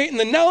participate in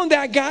the noun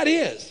that God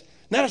is,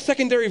 not a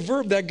secondary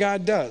verb that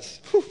God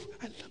does. Whew,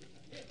 I love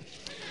it.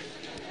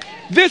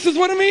 This is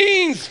what it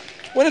means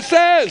when it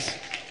says,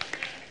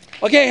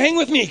 okay, hang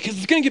with me because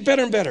it's going to get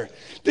better and better.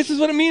 This is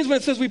what it means when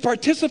it says we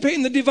participate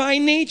in the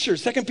divine nature.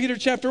 2 Peter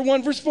chapter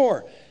 1, verse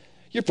 4.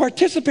 You're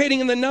participating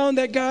in the noun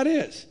that God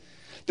is.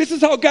 This is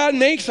how God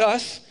makes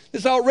us,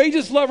 this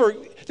outrageous lover.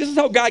 This is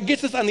how God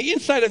gets us on the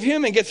inside of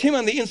him and gets him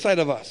on the inside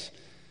of us.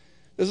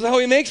 This is how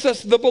he makes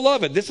us the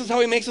beloved. This is how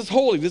he makes us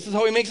holy. This is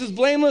how he makes us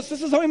blameless.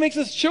 This is how he makes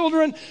us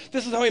children.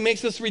 This is how he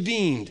makes us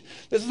redeemed.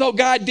 This is how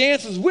God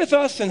dances with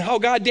us and how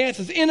God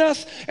dances in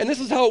us. And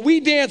this is how we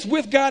dance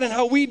with God and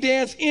how we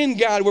dance in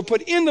God. We're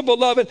put in the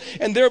beloved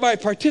and thereby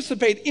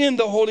participate in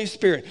the Holy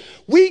Spirit.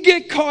 We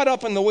get caught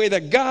up in the way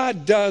that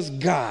God does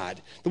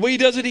God. The way he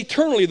does it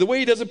eternally, the way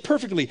he does it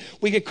perfectly.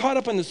 We get caught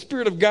up in the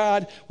Spirit of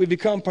God. We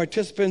become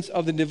participants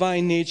of the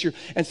divine nature.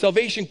 And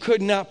salvation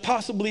could not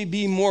possibly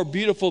be more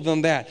beautiful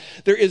than that.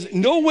 There is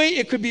no way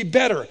it could be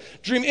better.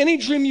 Dream any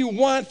dream you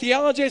want,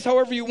 theologize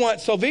however you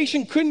want.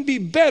 Salvation couldn't be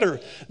better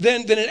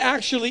than it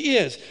actually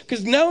is.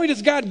 Because not only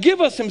does God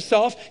give us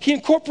himself, he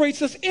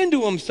incorporates us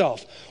into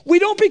himself. We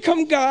don't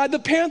become God. The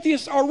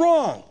pantheists are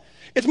wrong.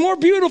 It's more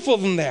beautiful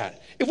than that.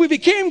 If we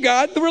became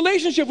God, the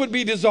relationship would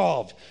be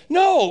dissolved.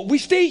 No, we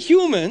stay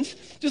humans,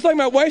 just like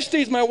my wife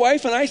stays my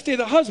wife and I stay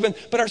the husband,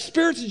 but our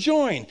spirits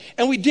join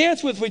and we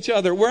dance with each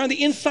other. We're on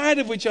the inside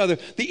of each other.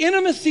 The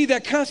intimacy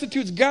that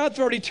constitutes God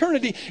throughout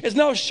eternity is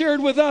now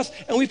shared with us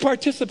and we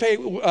participate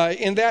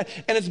in that,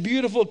 and it's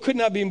beautiful. It could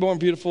not be more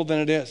beautiful than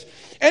it is.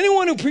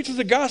 Anyone who preaches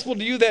the gospel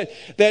to you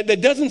that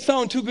doesn't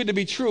sound too good to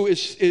be true is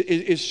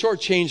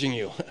shortchanging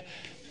you.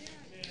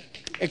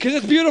 Because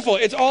it's beautiful.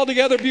 It's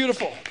altogether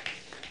beautiful.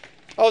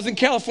 I was in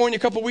California a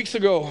couple weeks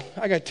ago.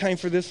 I got time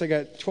for this. I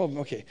got 12.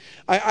 Okay.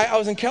 I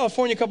was in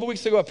California a couple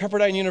weeks ago at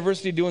Pepperdine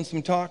University doing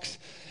some talks.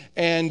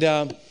 And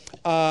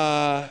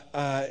I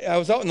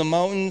was out in the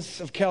mountains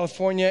of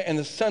California, and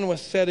the sun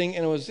was setting,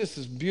 and it was just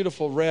this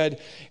beautiful red.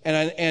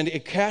 And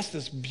it cast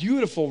this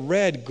beautiful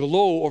red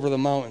glow over the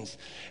mountains.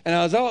 And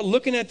I was out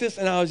looking at this,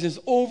 and I was just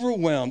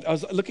overwhelmed. I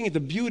was looking at the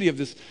beauty of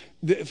this,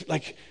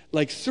 like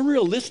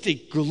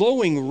surrealistic,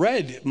 glowing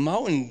red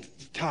mountain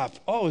top.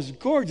 Oh, it was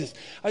gorgeous.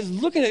 I was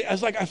looking at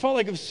it. I felt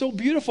like it was so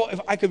beautiful.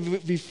 If I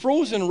could be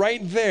frozen right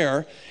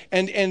there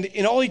and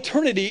in all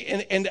eternity,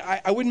 and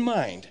I wouldn't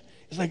mind.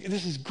 It's like,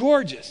 this is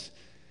gorgeous.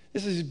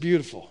 This is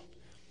beautiful.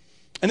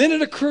 And then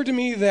it occurred to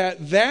me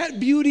that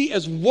beauty,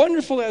 as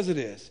wonderful as it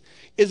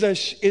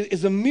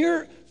is a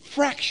mere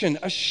fraction,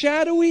 a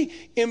shadowy,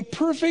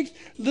 imperfect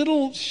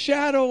little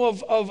shadow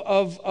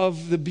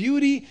of the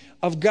beauty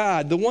of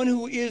God, the one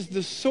who is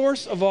the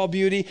source of all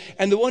beauty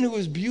and the one who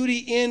is beauty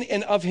in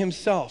and of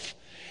himself.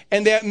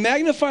 And that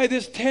magnify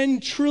this 10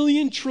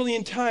 trillion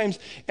times,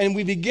 and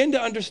we begin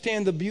to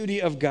understand the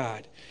beauty of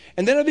God.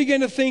 And then I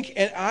began to think,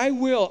 and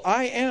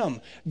I am.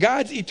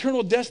 God's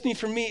eternal destiny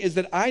for me is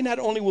that I not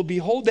only will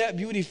behold that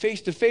beauty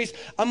face to face,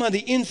 I'm on the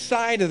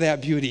inside of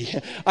that beauty.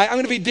 I'm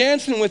going to be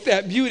dancing with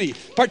that beauty,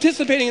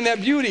 participating in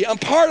that beauty. I'm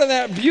part of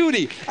that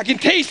beauty. I can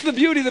taste the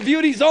beauty. The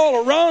beauty's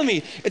all around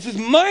me. It's just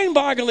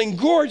mind-boggling,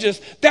 gorgeous.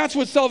 That's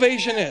what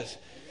salvation is.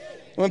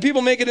 When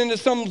people make it into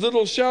some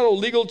little shallow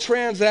legal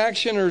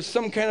transaction or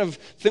some kind of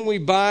thing we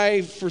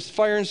buy for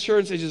fire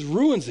insurance, it just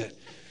ruins it.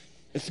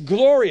 It's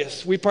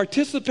glorious. We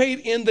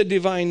participate in the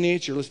divine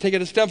nature. Let's take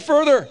it a step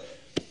further.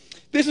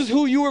 This is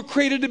who you were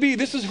created to be.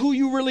 This is who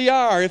you really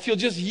are if you'll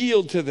just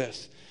yield to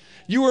this.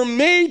 You were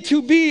made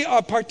to be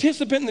a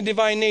participant in the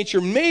divine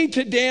nature, made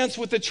to dance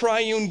with the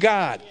triune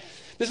God.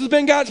 This has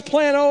been God's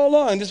plan all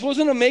along. This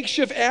wasn't a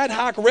makeshift ad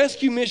hoc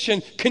rescue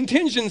mission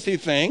contingency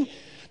thing.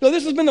 No,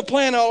 this has been the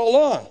plan all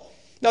along.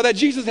 Now, that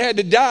Jesus had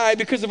to die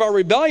because of our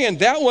rebellion,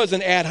 that was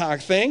an ad hoc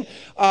thing.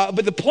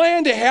 But the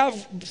plan to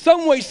have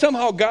some way,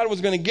 somehow, God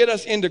was going to get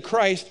us into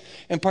Christ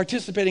and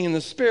participating in the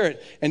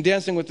Spirit and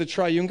dancing with the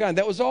triune God.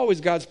 That was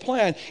always God's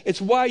plan.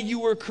 It's why you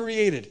were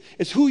created.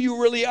 It's who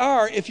you really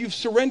are if you've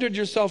surrendered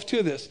yourself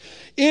to this.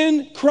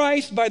 In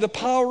Christ, by the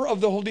power of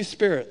the Holy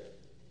Spirit.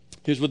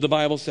 Here's what the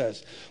Bible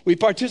says. We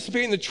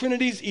participate in the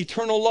Trinity's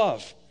eternal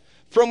love,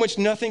 from which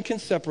nothing can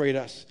separate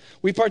us.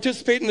 We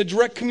participate in the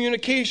direct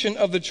communication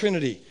of the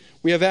Trinity.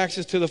 We have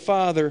access to the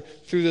Father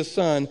through the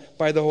Son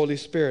by the Holy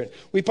Spirit.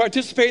 We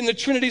participate in the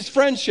Trinity's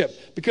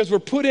friendship because we're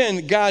put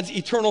in God's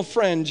eternal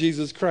friend,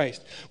 Jesus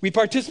Christ. We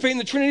participate in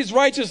the Trinity's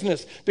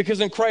righteousness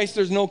because in Christ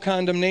there's no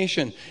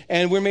condemnation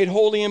and we're made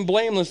holy and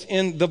blameless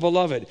in the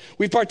Beloved.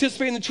 We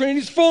participate in the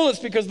Trinity's fullness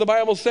because the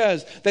Bible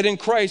says that in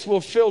Christ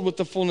we're filled with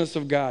the fullness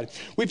of God.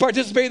 We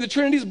participate in the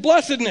Trinity's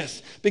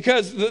blessedness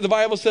because the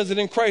Bible says that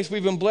in Christ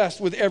we've been blessed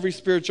with every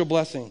spiritual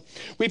blessing.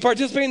 We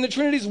participate in the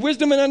Trinity's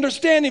wisdom and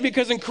understanding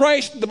because in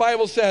Christ, the Bible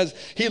says,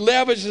 he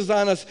lavishes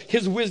on us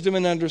his wisdom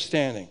and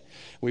understanding.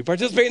 We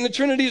participate in the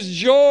Trinity's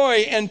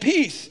joy and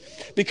peace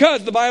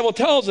because the Bible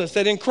tells us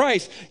that in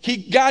Christ,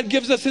 God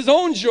gives us his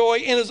own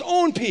joy and his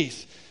own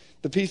peace,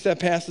 the peace that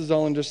passes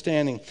all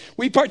understanding.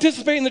 We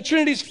participate in the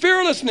Trinity's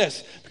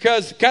fearlessness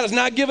because God has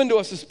not given to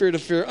us a spirit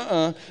of fear,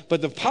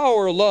 but the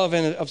power of love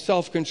and of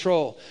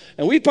self-control.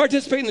 And we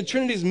participate in the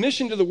Trinity's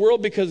mission to the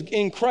world because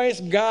in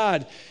Christ,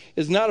 God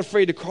is not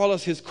afraid to call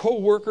us his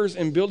co-workers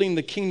in building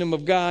the kingdom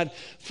of God.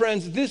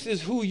 Friends, this is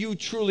who you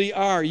truly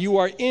are. You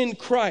are in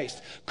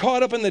Christ,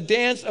 caught up in the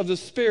dance of the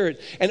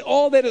Spirit. And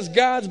all that is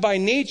God's by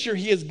nature,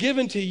 he has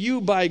given to you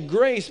by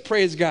grace,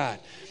 praise God.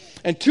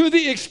 And to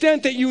the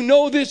extent that you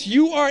know this,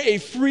 you are a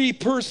free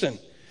person.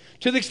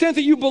 To the extent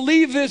that you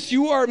believe this,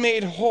 you are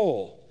made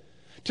whole.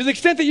 To the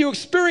extent that you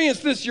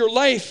experience this, your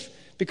life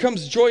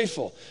becomes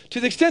joyful. To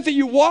the extent that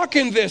you walk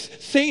in this,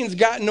 Satan's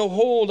got no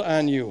hold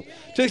on you.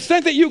 To the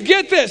extent that you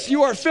get this,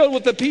 you are filled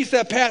with the peace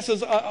that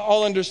passes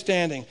all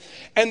understanding.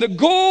 And the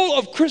goal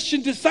of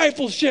Christian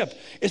discipleship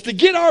is to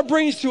get our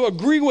brains to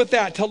agree with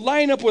that, to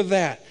line up with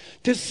that,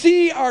 to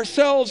see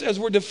ourselves as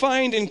we're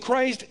defined in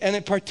Christ and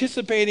in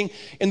participating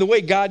in the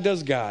way God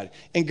does God,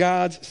 in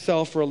God's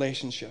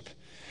self-relationship.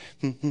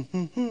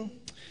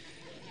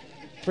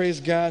 Praise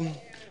God.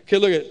 Okay,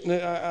 look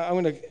at,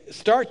 I'm going to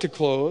start to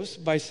close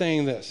by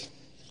saying this.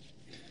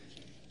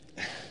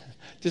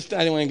 I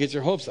don't want to get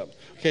your hopes up.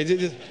 Okay,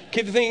 just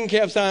keep the thinking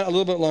caps on a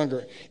little bit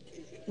longer.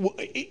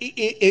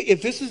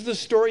 If this is the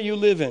story you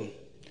live in,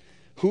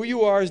 who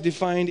you are is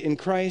defined in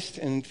Christ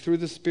and through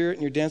the Spirit,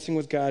 and you're dancing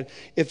with God.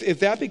 If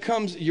that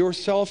becomes your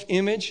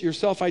self-image, your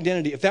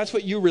self-identity, if that's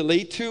what you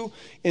relate to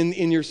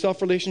in your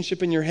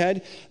self-relationship in your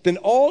head, then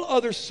all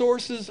other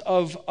sources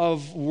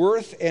of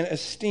worth and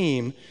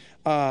esteem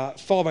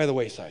fall by the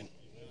wayside.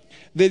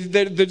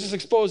 They're just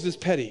exposed as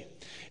petty.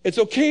 It's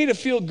okay to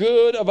feel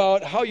good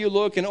about how you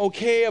look and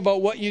okay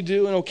about what you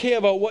do and okay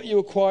about what you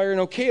acquire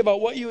and okay about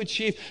what you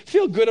achieve.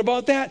 Feel good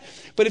about that.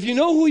 But if you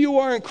know who you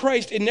are in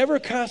Christ, it never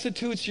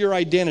constitutes your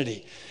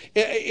identity.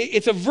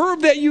 It's a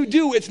verb that you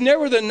do. It's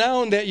never the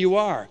noun that you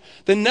are.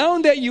 The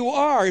noun that you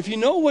are, if you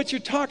know what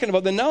you're talking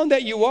about, the noun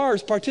that you are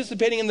is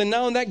participating in the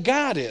noun that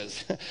God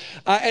is.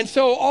 And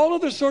so all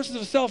other sources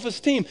of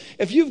self-esteem,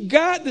 if you've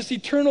got this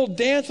eternal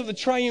dance of the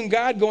triune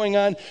God going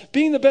on,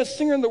 being the best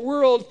singer in the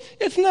world,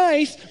 it's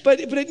nice, but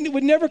it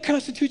would never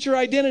constitute your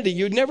identity.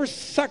 You'd never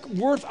suck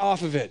worth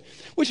off of it,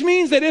 which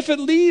means that if it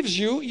leaves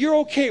you, you're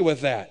okay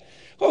with that.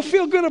 Oh,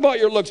 feel good about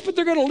your looks, but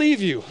they're going to leave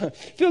you.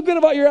 Feel good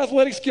about your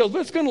athletic skills,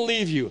 but it's going to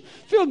leave you.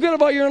 Feel good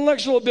about your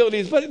intellectual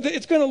abilities, but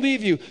it's going to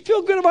leave you.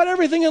 Feel good about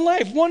everything in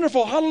life.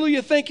 Wonderful.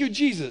 Hallelujah. Thank you,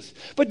 Jesus.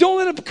 But don't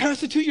let it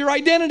constitute your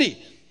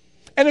identity.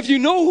 And if you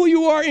know who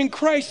you are in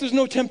Christ, there's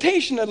no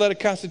temptation to let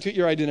it constitute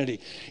your identity.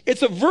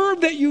 It's a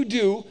verb that you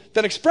do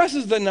that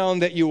expresses the noun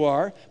that you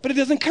are, but it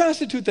doesn't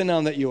constitute the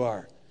noun that you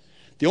are.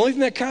 The only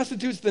thing that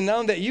constitutes the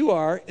noun that you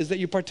are is that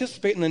you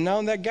participate in the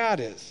noun that God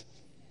is.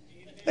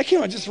 That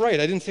came out just right.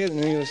 I didn't say it in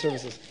any of the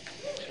services.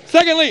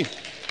 Secondly,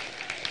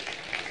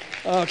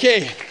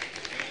 okay,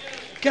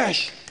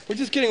 gosh, we're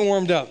just getting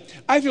warmed up.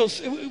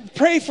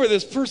 Pray for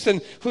this person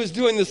who's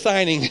doing the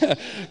signing.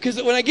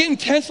 Because when I get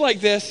intense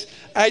like this,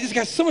 I just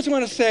got so much I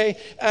want to say.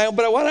 But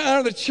I want to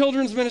honor the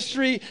children's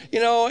ministry,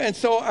 and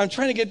so I'm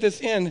trying to get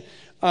this in.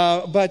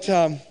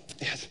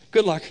 Yes,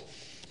 good luck.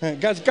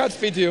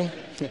 Godspeed to you.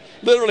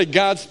 Literally,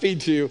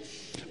 Godspeed to you.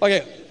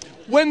 Okay,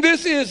 when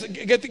this is,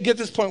 get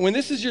this point, when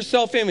this is your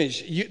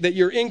self-image, that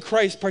you're in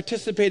Christ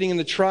participating in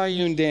the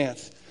triune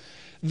dance,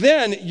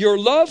 then your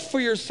love for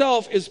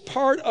yourself is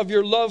part of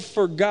your love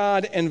for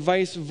God and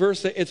vice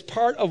versa. It's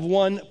part of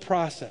one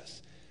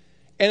process.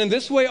 And in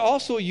this way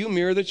also you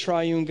mirror the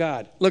triune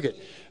God. Look at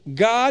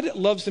God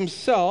loves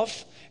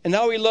himself, and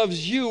now he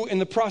loves you in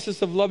the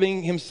process of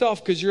loving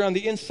himself because you're on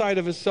the inside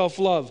of his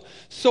self-love.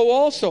 So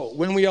also,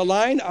 when we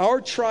align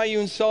our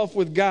triune self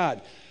with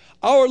God,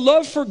 our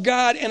love for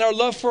God and our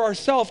love for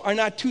ourselves are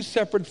not two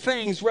separate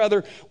things.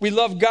 Rather, we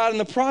love God in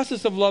the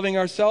process of loving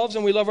ourselves,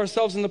 and we love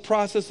ourselves in the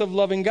process of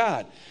loving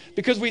God.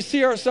 Because we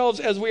see ourselves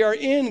as we are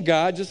in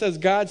God, just as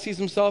God sees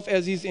himself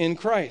as he's in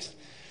Christ.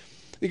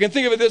 You can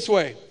think of it this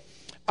way.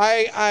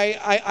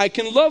 I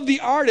can love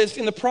the artist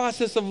in the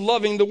process of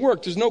loving the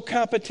work. There's no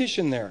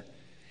competition there.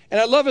 And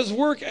I love his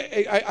work.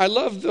 I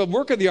love the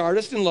work of the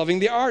artist and loving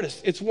the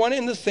artist. It's one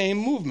and the same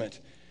movement.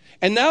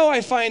 And now I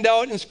find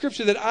out in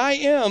Scripture that I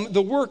am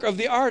the work of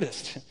the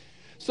artist.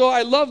 So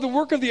I love the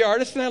work of the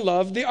artist and I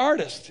love the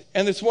artist.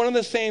 And it's one and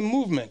the same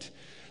movement.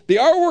 The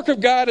artwork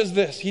of God is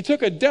this. He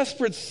took a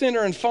desperate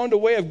sinner and found a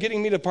way of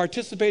getting me to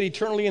participate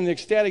eternally in the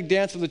ecstatic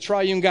dance of the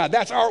triune God.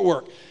 That's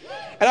artwork.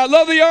 And I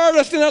love the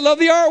artist and I love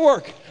the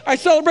artwork. I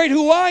celebrate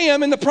who I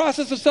am in the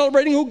process of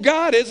celebrating who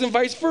God is and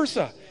vice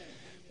versa.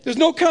 There's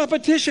no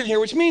competition here,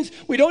 which means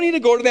we don't need to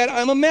go to that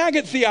I'm a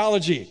maggot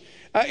theology.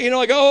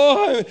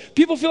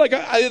 People feel like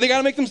they got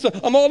to make themselves,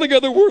 I'm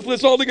altogether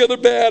worthless, altogether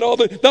bad,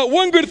 not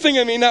one good thing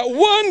in me, not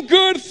one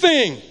good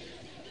thing.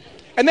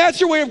 And that's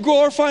your way of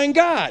glorifying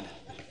God.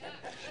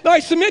 Now, I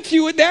submit to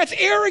you, that's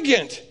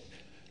arrogant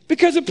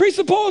because it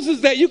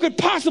presupposes that you could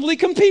possibly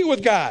compete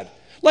with God.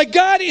 Like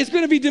God is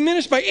going to be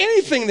diminished by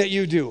anything that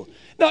you do.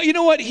 Now, you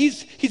know what?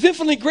 He's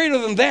infinitely greater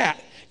than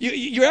that.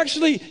 You're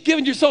actually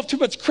giving yourself too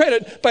much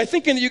credit by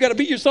thinking that you got to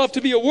beat yourself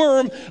to be a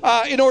worm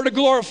in order to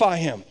glorify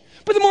him.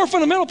 But the more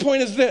fundamental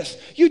point is this.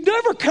 You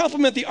never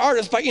compliment the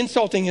artist by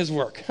insulting his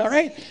work, all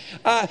right?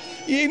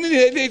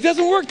 It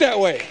doesn't work that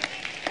way.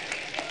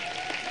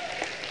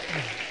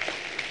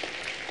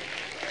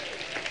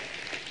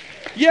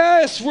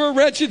 Yes, we're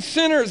wretched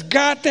sinners.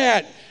 Got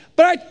that.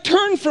 But I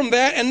turned from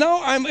that, and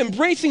now I'm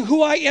embracing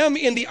who I am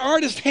in the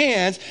artist's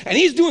hands, and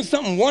he's doing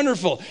something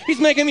wonderful. He's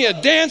making me a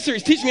dancer.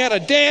 He's teaching me how to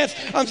dance.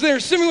 I'm there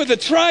swimming with the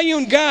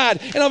triune God,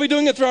 and I'll be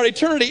doing it throughout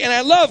eternity. And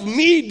I love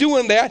me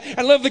doing that.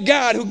 I love the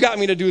God who got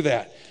me to do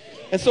that.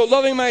 And so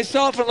loving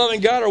myself and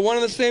loving God are one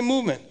and the same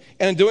movement.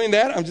 And in doing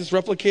that, I'm just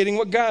replicating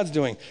what God's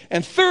doing.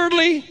 And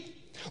thirdly,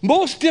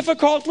 most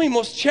difficultly,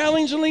 most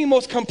challengingly,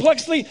 most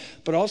complexly,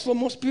 but also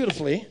most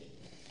beautifully,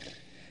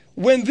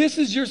 when this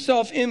is your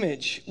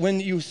self-image, when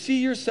you see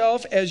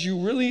yourself as you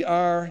really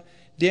are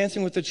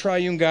dancing with the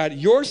triune God,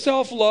 your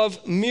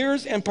self-love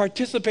mirrors and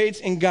participates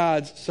in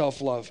God's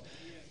self-love.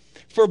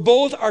 For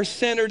both are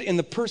centered in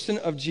the person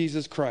of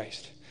Jesus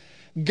Christ.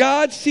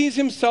 God sees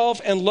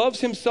himself and loves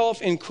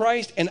himself in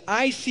Christ, and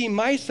I see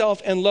myself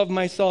and love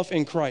myself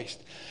in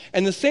Christ.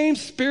 And the same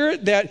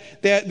spirit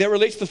that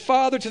relates the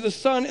Father to the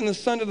Son and the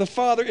Son to the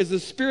Father is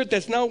the spirit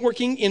that's now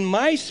working in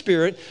my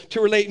spirit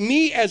to relate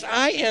me as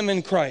I am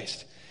in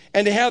Christ.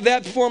 And to have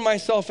that form my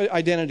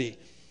self-identity.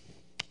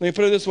 Let me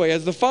put it this way.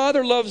 As the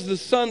Father loves the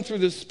Son through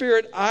the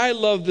Spirit, I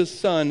love the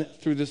Son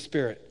through the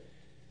Spirit.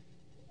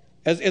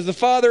 As the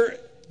Father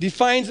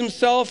defines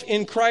himself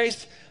in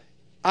Christ,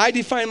 I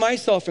define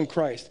myself in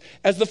Christ.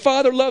 As the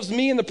Father loves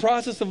me in the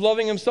process of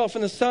loving himself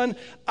in the Son,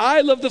 I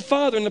love the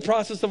Father in the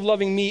process of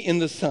loving me in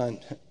the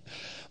Son.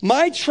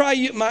 My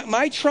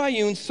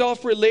triune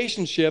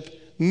self-relationship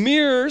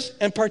mirrors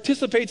and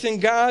participates in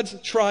God's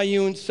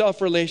triune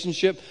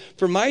self-relationship.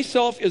 For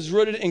myself is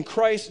rooted in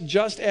Christ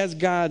just as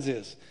God's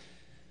is.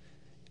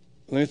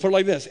 Let me put it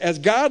like this. As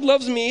God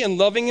loves me in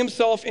loving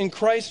himself in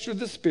Christ through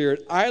the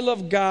Spirit, I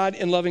love God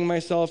in loving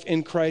myself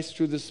in Christ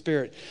through the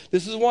Spirit.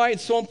 This is why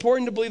it's so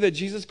important to believe that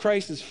Jesus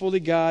Christ is fully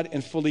God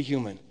and fully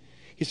human.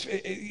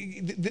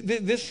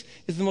 This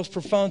is the most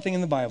profound thing in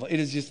the Bible. It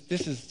is just,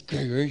 this is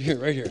right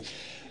here.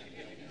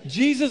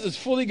 Jesus is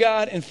fully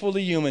God and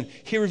fully human.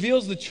 He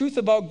reveals the truth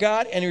about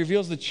God and he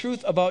reveals the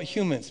truth about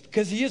humans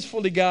because he is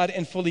fully God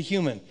and fully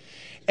human.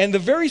 And the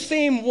very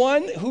same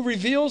one who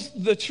reveals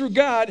the true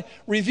God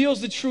reveals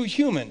the true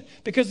human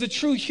because the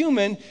true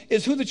human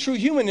is who the true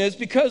human is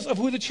because of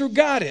who the true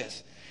God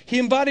is. He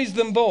embodies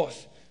them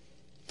both.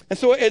 And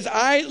so as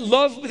I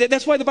love,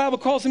 that's why the Bible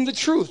calls him the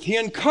truth. He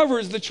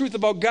uncovers the truth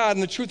about God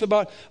and the truth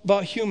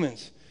about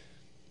humans.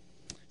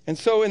 And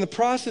so in the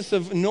process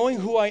of knowing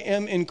who I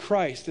am in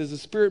Christ, as the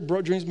Spirit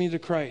brings me to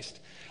Christ,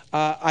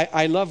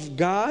 I love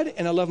God,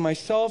 and I love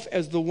myself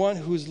as the one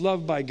who's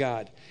loved by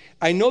God.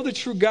 I know the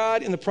true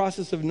God in the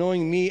process of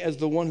knowing me as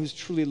the one who's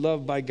truly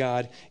loved by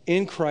God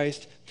in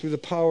Christ through the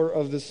power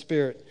of the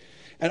Spirit.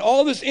 And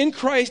all this in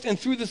Christ and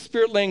through the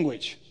Spirit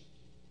language,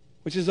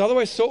 which is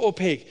otherwise so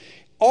opaque.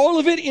 All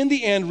of it in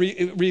the end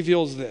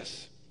reveals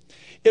this.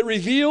 It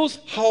reveals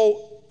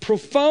how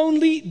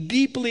profoundly,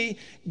 deeply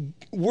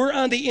we're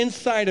on the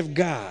inside of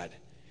God,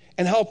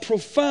 and how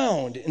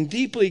profound and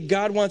deeply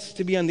God wants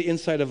to be on the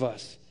inside of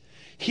us.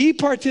 He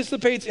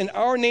participates in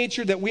our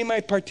nature that we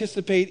might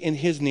participate in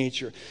his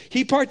nature.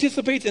 He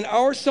participates in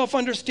our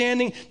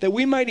self-understanding that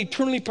we might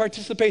eternally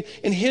participate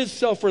in his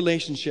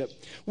self-relationship.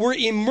 We're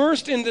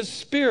immersed in the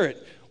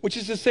Spirit, which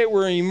is to say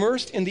we're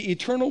immersed in the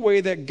eternal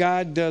way that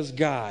God does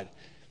God.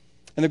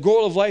 And the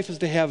goal of life is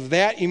to have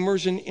that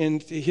immersion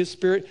into his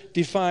Spirit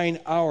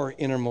define our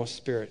innermost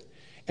spirit.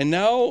 And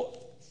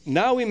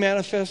now we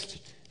manifest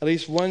at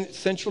least one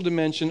central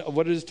dimension of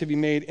what it is to be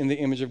made in the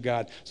image of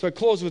God. So I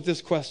close with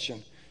this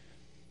question.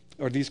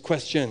 Or these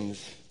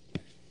questions.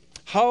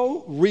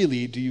 How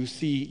really do you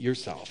see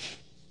yourself?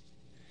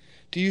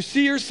 Do you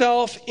see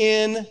yourself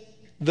in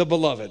the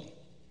beloved?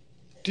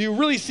 Do you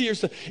really see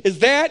yourself? Is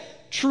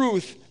that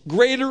truth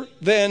greater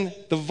than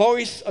the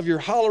voice of your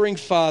hollering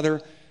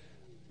father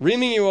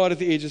reaming you out at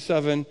the age of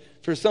 7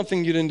 for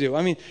something you didn't do?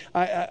 I mean,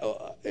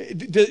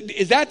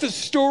 is that the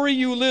story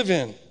you live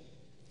in?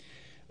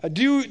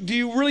 Do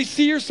you really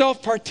see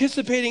yourself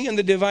participating in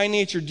the divine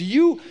nature? Do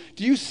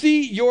you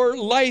see your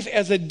life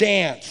as a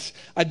dance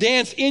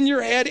in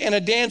your head and a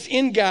dance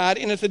in God,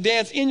 and it's a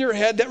dance in your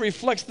head that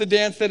reflects the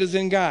dance that is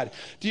in God?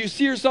 Do you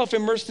see yourself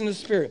immersed in the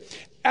Spirit?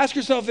 Ask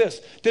yourself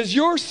this: does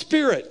your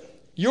spirit,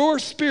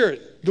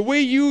 the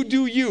way you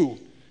do you,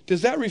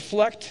 does that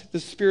reflect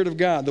the Spirit of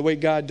God, the way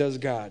God does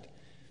God?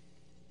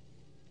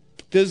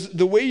 Does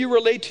the way you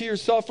relate to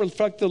yourself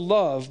reflect the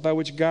love by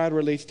which God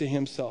relates to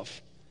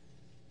himself?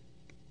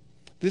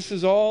 This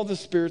is all the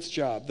Spirit's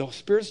job. The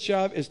Spirit's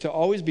job is to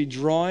always be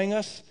drawing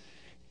us.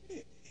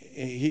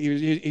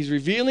 He's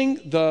revealing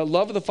the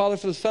love of the Father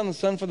for the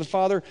Son for the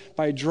Father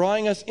by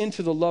drawing us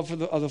into the love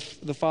of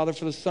the Father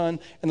for the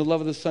Son and the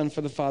love of the Son for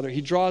the Father.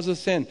 He draws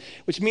us in,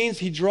 which means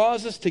he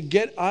draws us to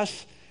get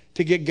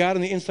God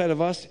on the inside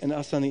of us and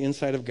us on the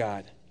inside of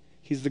God.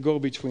 He's the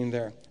go-between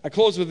there. I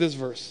close with this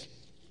verse.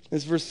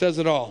 This verse says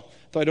it all,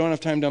 though I don't have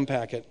time to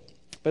unpack it.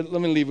 But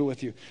let me leave it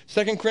with you.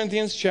 2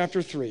 Corinthians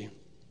chapter 3.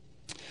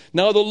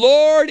 Now the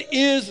Lord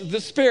is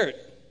the Spirit.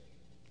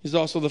 He's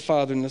also the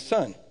Father and the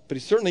Son, but he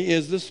certainly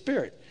is the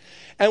Spirit.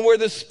 And where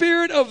the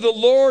Spirit of the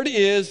Lord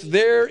is,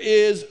 there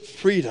is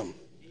freedom.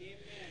 Amen.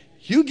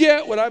 You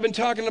get what I've been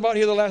talking about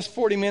here the last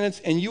 40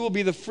 minutes, and you will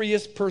be the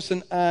freest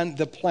person on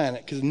the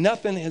planet, because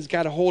nothing has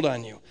got a hold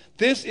on you.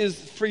 This is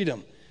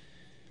freedom.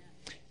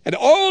 And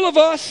all of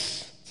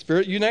us,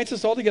 Spirit unites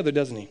us all together,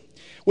 doesn't he?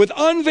 With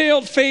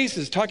unveiled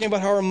faces, talking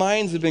about how our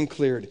minds have been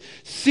cleared,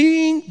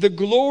 seeing the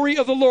glory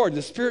of the Lord.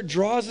 The Spirit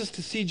draws us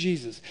to see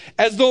Jesus,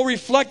 as though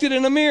reflected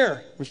in a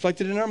mirror,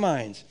 reflected in our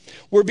minds.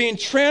 We're being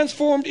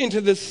transformed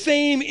into the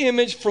same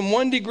image from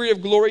one degree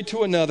of glory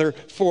to another,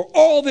 for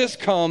all this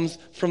comes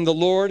from the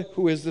Lord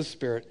who is the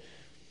Spirit.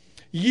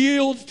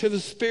 Yield to the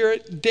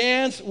Spirit,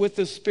 dance with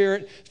the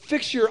Spirit,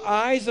 fix your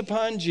eyes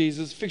upon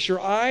Jesus, fix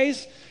your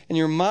eyes and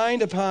your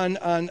mind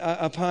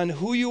upon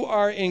who you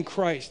are in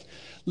Christ.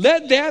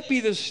 Let that be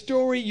the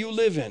story you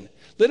live in.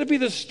 Let it be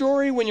the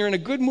story when you're in a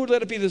good mood.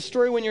 Let it be the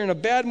story when you're in a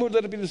bad mood.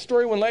 Let it be the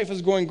story when life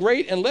is going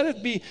great. And let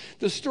it be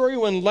the story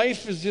when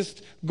life is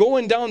just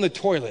going down the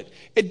toilet.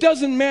 It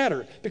doesn't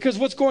matter, because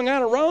what's going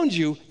on around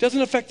you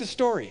doesn't affect the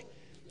story.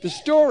 The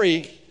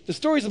story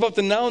is about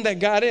the noun that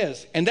God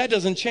is, and that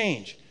doesn't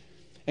change.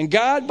 And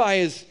God, by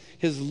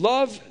his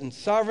love and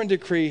sovereign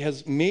decree,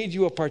 has made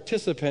you a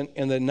participant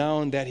in the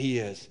noun that he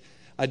is,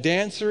 a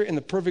dancer in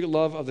the perfect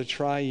love of the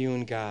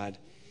triune God.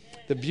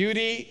 The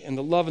beauty and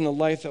the love and the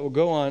life that will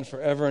go on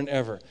forever and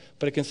ever.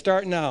 But it can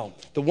start now.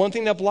 The one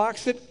thing that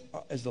blocks it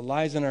is the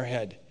lies in our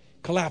head.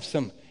 Collapse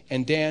them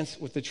and dance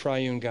with the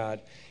triune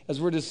God.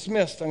 As we're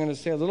dismissed, I'm going to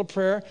say a little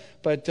prayer,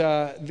 but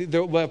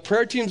the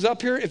prayer team's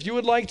up here. If you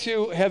would like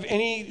to have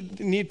any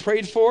need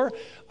prayed for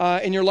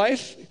in your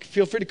life,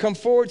 feel free to come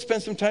forward,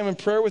 spend some time in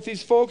prayer with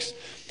these folks.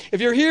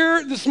 If you're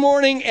here this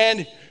morning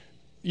and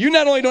you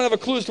not only don't have a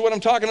clue as to what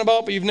I'm talking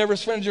about, but you've never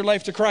surrendered your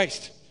life to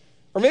Christ,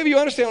 or maybe you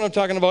understand what I'm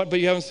talking about, but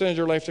you haven't surrendered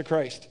your life to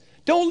Christ,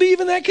 don't leave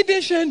in that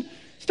condition.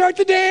 Start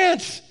the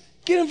dance.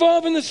 Get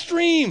involved in the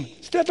stream.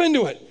 Step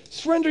into it.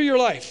 Surrender your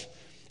life.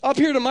 Up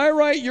here to my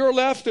right, your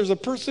left, there's a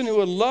person who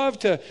would love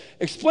to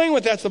explain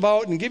what that's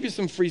about and give you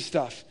some free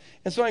stuff.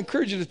 And so I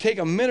encourage you to take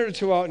a minute or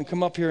two out and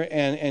come up here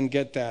and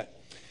get that.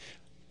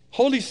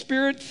 Holy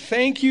Spirit,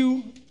 thank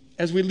you.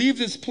 As we leave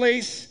this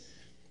place,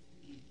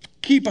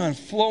 keep on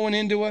flowing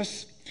into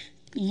us.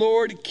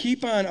 Lord,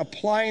 keep on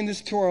applying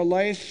this to our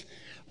life.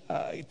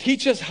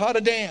 Teach us how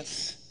to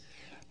dance.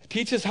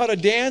 Teach us how to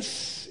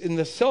dance in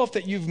the self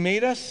that you've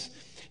made us.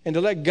 and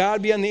to let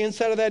God be on the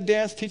inside of that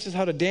dance. Teach us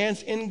how to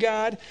dance in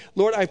God.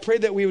 Lord, I pray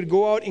that we would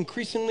go out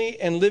increasingly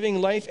and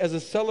living life as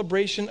a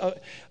celebration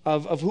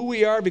of who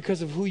we are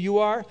because of who you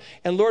are.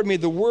 And Lord, may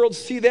the world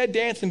see that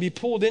dance and be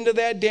pulled into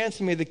that dance,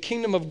 and may the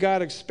kingdom of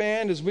God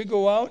expand as we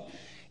go out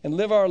and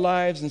live our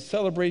lives in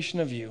celebration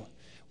of you.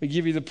 We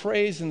give you the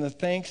praise and the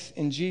thanks.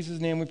 In Jesus'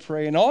 name we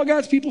pray. And all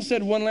God's people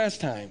said one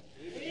last time.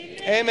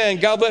 Amen.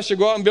 God bless you.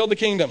 Go out and build the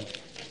kingdom.